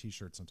 we've got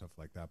t-shirts and stuff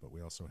like that, but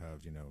we also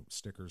have,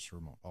 stickers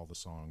from all the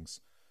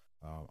songs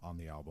on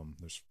the album.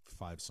 There's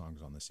 5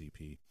 songs on this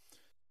EP,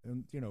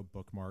 and,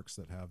 bookmarks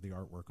that have the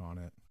artwork on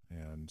it,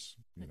 and,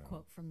 a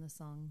quote from the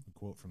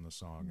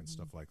song, and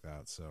stuff like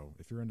that. So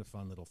if you're into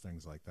fun little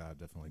things like that,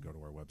 definitely go to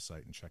our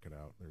website and check it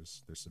out.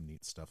 There's some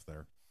neat stuff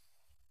there.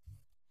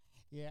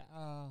 Yeah.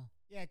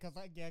 Cause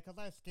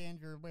I scanned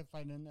your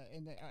website and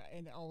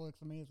it all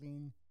looks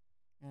amazing.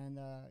 And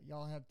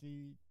y'all have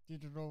the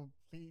digital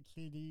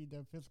CD,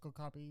 the physical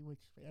copy,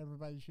 which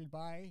everybody should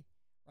buy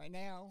right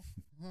now,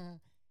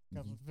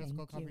 because the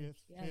physical copy is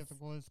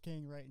physical is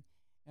king, right?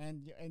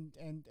 And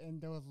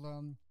those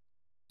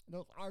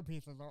art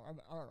pieces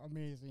are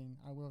amazing.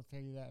 I will tell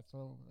you that.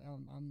 So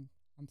I'm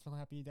so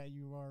happy that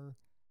you are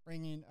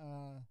bringing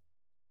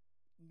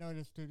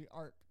notice to the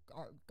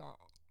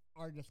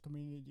artist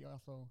community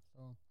also.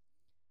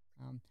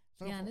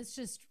 So and it's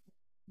just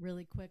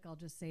really quick. I'll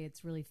just say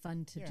it's really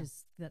fun to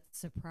just that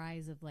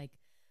surprise of like,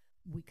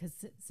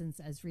 because since,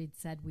 as Reed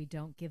said, we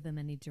don't give them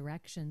any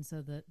direction,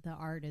 so the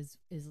art is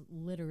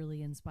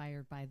literally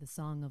inspired by the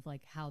song, of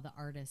like how the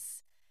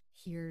artist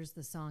hears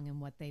the song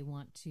and what they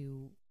want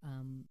to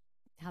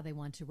how they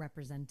want to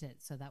represent it.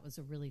 So that was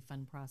a really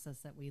fun process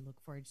that we look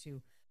forward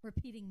to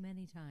repeating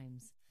many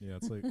times. Yeah,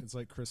 it's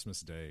like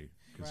Christmas Day,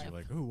 because you're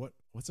like, oh,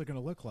 what's it going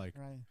to look like?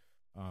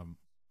 Right.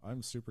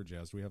 I'm super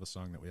jazzed. We have a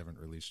song that we haven't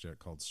released yet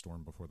called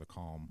Storm Before the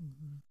Calm,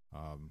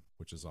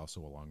 which is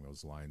also along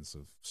those lines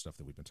of stuff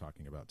that we've been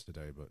talking about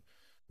today. But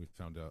we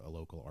found a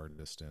local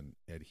artist, and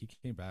Ed, he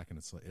came back, and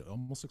it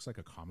almost looks like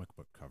a comic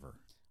book cover.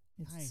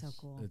 It's so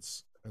cool.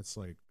 It's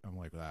like, I'm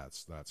like,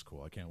 that's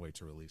cool. I can't wait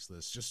to release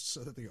this just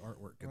so that the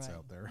artwork gets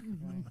out there.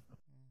 Right.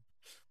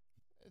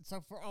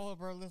 So for all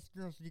of our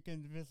listeners, you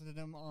can visit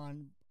them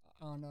on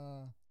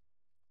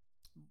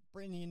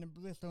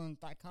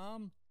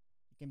BrittanyandtheBlissstones.com.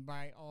 You can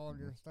buy all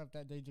their stuff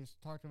that they just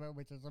talked about,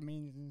 which is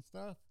amazing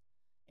stuff.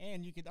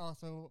 And you can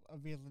also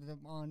visit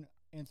them on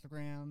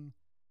Instagram,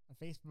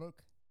 Facebook,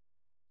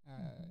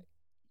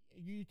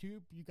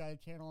 YouTube. You got a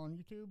channel on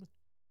YouTube,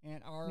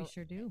 and we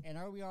sure do. And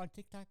are we on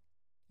TikTok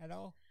at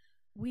all?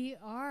 We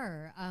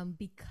are,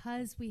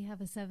 because we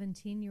have a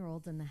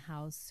 17-year-old in the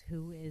house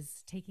who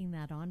is taking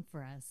that on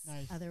for us.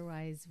 Nice.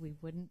 Otherwise, we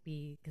wouldn't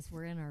be, because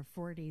we're in our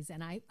 40s.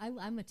 And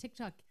I'm a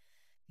TikTok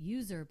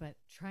user, but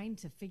trying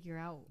to figure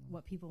out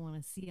what people want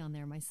to see on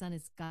there. My son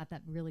has got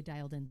that really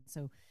dialed in.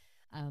 So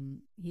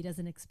he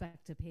doesn't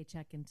expect a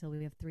paycheck until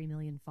we have 3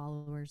 million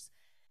followers.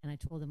 And I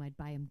told him I'd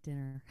buy him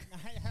dinner.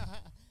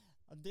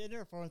 A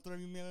dinner for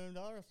 $30 million.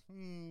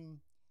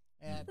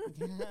 Yeah,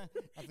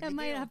 I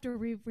might have to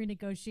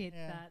renegotiate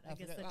Yeah, that. I that's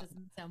guess good. that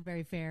doesn't sound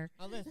very fair.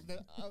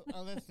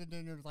 Unless the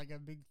dinner's like a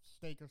big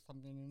steak or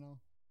something, you know.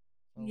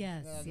 So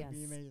Yes, that'd yes,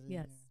 be amazing.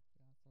 yes.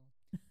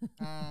 Yeah,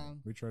 so,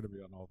 We try to be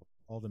on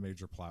all the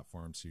major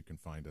platforms so you can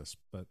find us.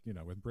 But, you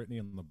know, with Brittany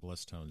and the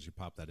Bliss Tones, you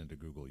pop that into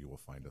Google, you will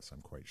find us,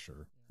 I'm quite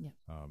sure. Yep.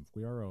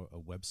 We are a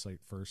website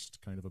first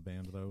kind of a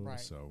band, though. right,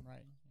 So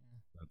right.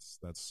 Yeah.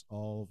 that's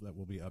all that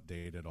will be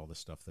updated. All the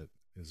stuff that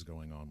is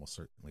going on will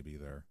certainly be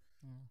there.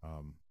 Yeah.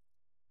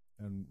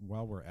 And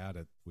while we're at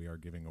it, we are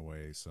giving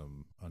away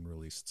some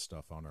unreleased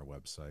stuff on our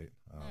website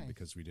Nice.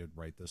 because we did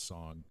write this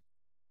song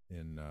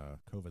in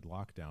COVID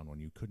lockdown when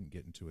you couldn't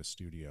get into a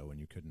studio and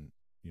you couldn't,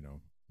 you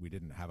know, we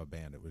didn't have a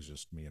band. It was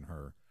just me and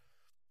her.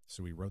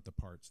 So we wrote the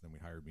parts, then we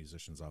hired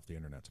musicians off the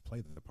internet to play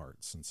the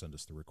parts and send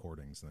us the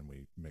recordings, and then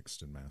we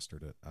mixed and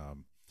mastered it.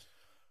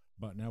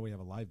 But now we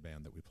have a live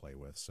band that we play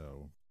with,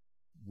 so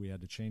we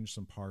had to change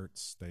some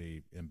parts.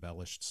 They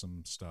embellished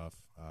some stuff.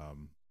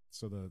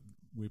 So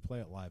we play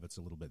it live, it's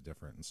a little bit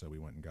different, and so we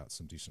went and got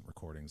some decent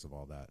recordings of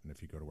all that. And if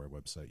you go to our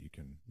website, you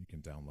can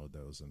download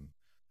those and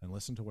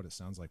listen to what it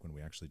sounds like when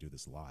we actually do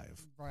this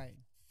live. Right.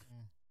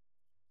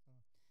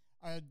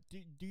 Yeah.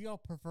 Do y'all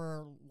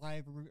prefer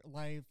live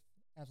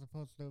as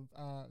opposed to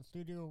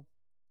studio?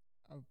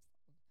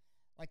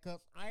 Like,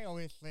 'cause I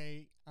always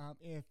say,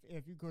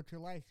 if you go to a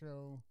live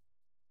show,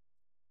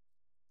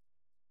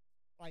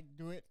 like,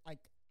 do it like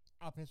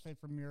opposite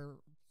from your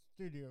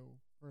studio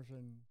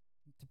version.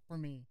 For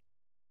me,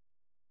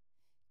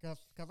 because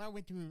I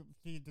went to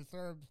see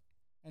Disturbed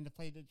and they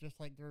played it just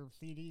like their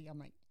CD. I'm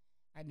like,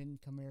 I didn't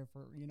come here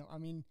for, you know. I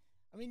mean,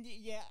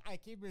 yeah, I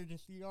came here to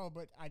see y'all,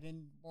 but I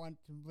didn't want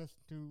to listen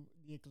to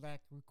the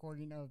exact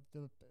recording of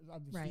the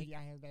Right. CD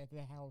I have at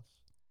the house.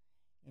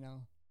 You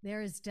know.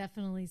 There is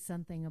definitely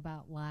something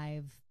about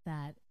live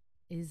that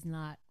is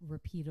not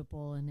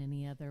repeatable in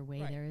any other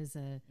way. Right.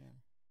 Yeah.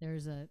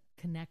 There's a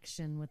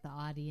connection with the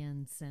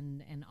audience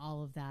and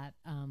all of that.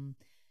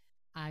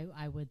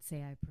 I would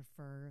say I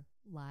prefer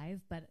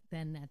live, but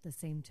then at the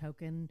same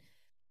token,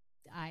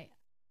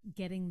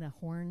 getting the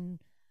horn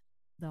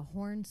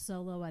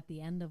solo at the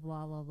end of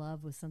La La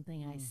Love was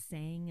something I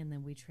sang, and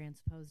then we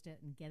transposed it,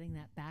 and getting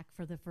that back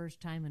for the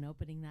first time and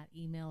opening that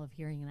email of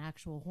hearing an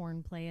actual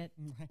horn play it.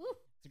 Woo,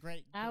 It's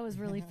great. that was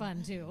really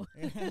fun too.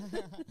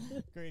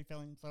 Great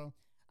feeling. So,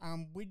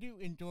 we do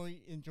enjoy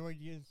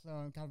this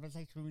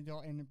conversation with y'all,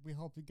 and we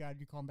hope you guys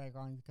you come back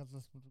on because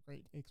this was a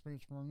great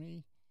experience for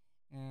me,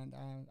 and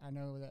I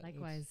know that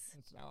Likewise.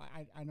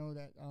 I know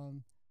that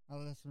our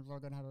listeners are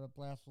going to have a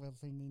blast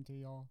listening to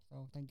y'all.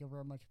 So, thank you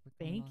very much for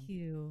coming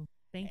on.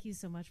 Thank you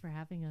so much for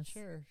having us.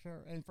 Sure.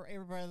 And for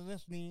everybody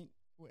listening,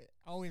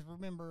 always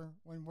remember,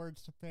 when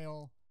words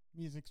fail,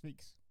 music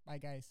speaks. Bye,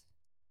 guys.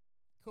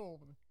 Cool.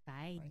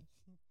 Bye.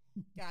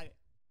 Right. Got it.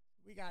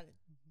 We got it.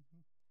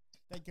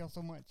 Thank y'all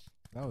so much.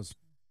 That was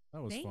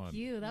Thank fun.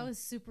 you. That was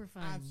super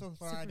fun. I'm so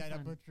sorry Super that I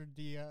fun. butchered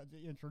the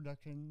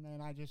introduction,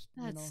 and I just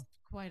That's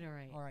quite all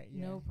right. all right,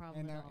 yeah. No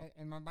problem And at all.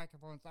 and my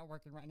microphone's not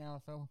working right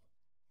now, so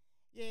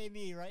yay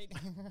me, right?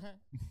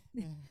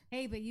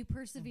 Hey, but you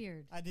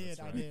persevered. I did, That's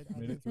I right. did, I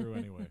Made did. it through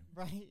anyway.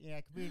 Right? Yeah,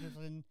 computers,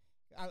 and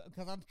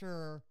because I'm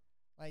sure,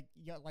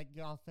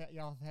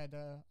 y'all had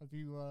a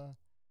few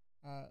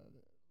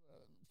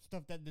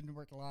stuff that didn't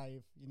work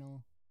live, you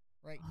know,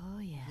 right? Oh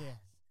yeah. Yes.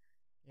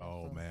 Yeah,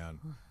 Oh so- man,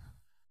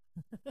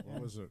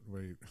 what was it?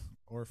 We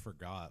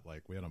forgot.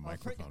 Like we had a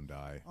microphone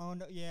die, Oh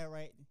no! Yeah,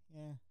 right.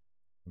 Yeah.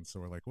 and so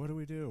we're like, "What do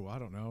we do? I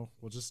don't know.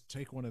 We'll just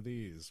take one of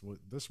these.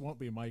 This won't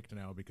be mic'd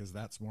now because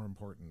that's more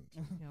important.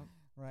 Yep.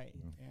 Right.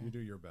 You know, Yeah. You do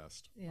your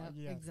best." Yeah,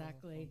 yeah, so-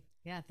 exactly.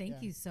 Yeah, thank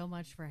yeah. you so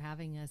much for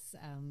having us.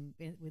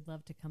 We'd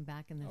love to come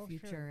back in the Oh,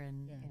 future sure.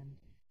 and Yeah.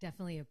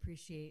 definitely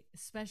appreciate.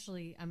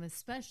 I'm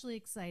especially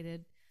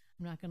excited.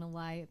 I'm not gonna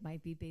lie, it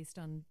might be based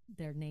on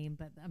their name,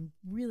 but I'm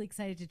really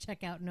excited to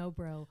check out No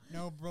Bro.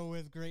 No, bro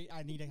is great.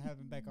 I need to have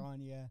him back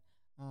on. Yeah.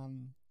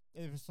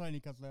 It was funny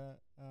because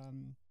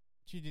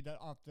she did that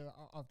off the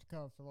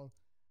cuff. So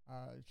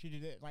she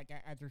did it like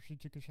after she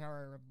took a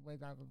shower.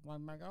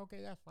 I'm like,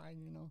 okay, that's fine,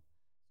 you know.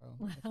 So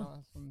that's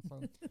Wow. awesome.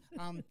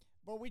 So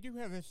but we do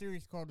have a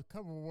series called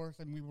Cover Wars,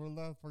 and we would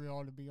love for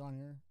y'all to be on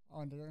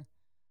there.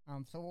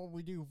 So what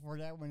we do for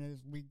that one is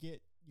we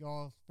get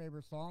y'all's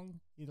favorite song.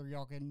 Either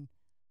y'all can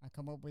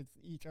come up with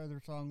each other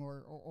song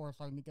or a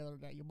song together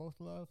that you both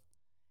love.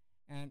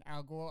 And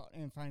I'll go out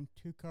and find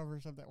 2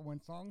 covers of that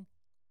one song.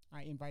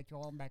 I invite you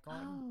all back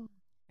on, Oh,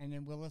 and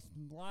then we'll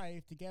listen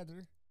live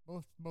together,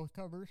 both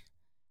covers,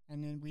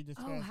 and then we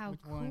discuss oh, how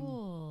which one.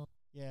 cool!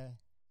 Yeah,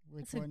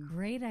 which That's one. a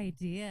great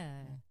idea.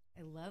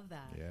 I love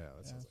that. Yeah,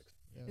 that sounds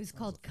Yeah, It's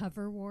called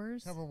Cover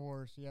Wars. Cover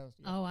Wars. Yes.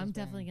 Oh, I'm yes,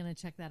 definitely ma'am. going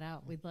to check that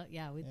out. We'd love, we'd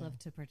Yeah. love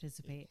to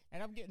participate.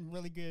 And I'm getting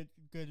really good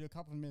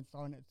compliments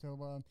on it.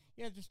 So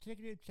yeah, just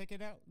check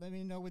it out. Let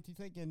me know what you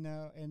think, and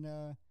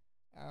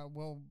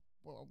well,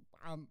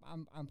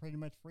 I'm pretty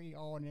much free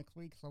all next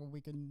week, so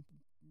we can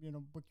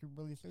book you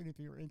really soon if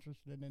you're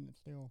interested in it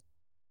still.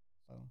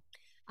 So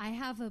I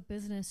have a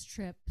business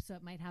trip, so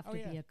it might have to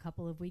yeah. be a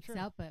couple of weeks Sure.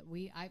 out. But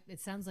it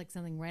sounds like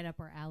something right up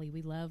our alley.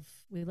 We love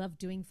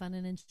doing fun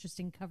and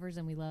interesting covers,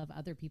 and we love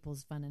other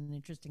people's fun and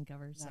interesting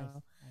covers. nice, So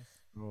nice.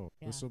 Oh,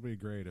 Yeah. this will be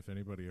great if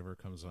anybody ever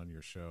comes on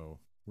your show.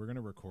 We're going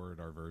to record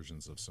our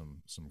versions of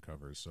some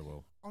covers, so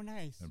we'll Oh,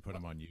 nice. and put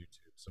them on YouTube.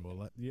 So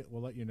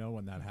we'll let you know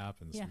when that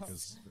happens, Yes.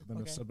 because then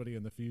Okay. if somebody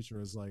in the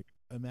future is like,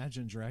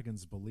 Imagine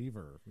Dragons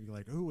Believer, we're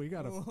like, ooh, we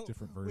got a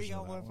different version. We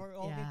got of that one for.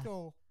 Okay, Yeah.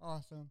 cool.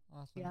 Awesome.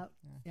 Yep.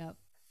 Yeah. Yep.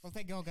 Well,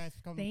 thank y'all guys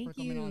for Thank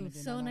coming on you.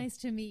 again. So and, nice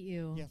to meet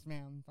you. Yes,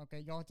 ma'am. Okay,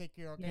 y'all take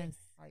care. Okay. Yes.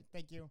 All right.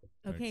 Thank you.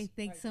 Okay.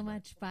 Thanks Bye. so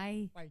much.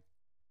 Bye. Bye.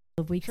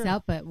 Of weeks Sure.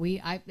 out, but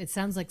it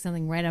sounds like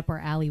something right up our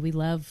alley. We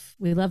love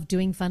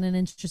doing fun and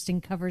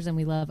interesting covers, and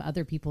we love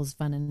other people's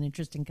fun and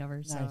interesting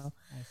covers. Nice. So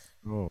Nice.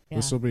 Oh, Yeah.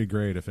 this will be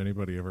great if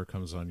anybody ever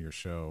comes on your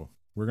show.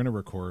 We're going to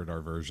record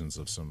our versions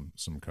of some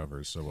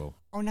covers, so we'll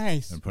Oh,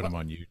 nice. and put them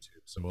on YouTube.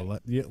 So we'll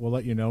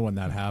let you know when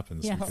that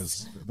happens, Yes.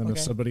 because then if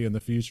Okay. somebody in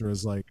the future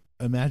is like,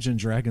 Imagine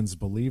Dragons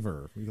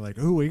Believer, we're like,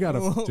 ooh, we got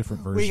a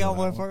different version. We got of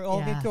that one for.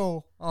 Okay, Yeah.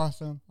 cool.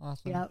 Awesome.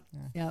 Yep.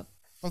 Yeah. Yep.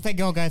 Well, thank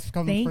y'all guys for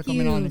coming Thank on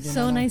you. again.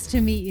 So and, nice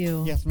to meet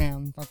you. Yes,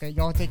 ma'am. Okay,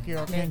 y'all take care.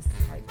 Okay. Yes.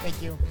 All right.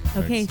 Thank you.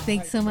 Okay. Thanks.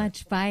 Thanks so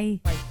much. Bye.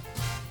 Bye.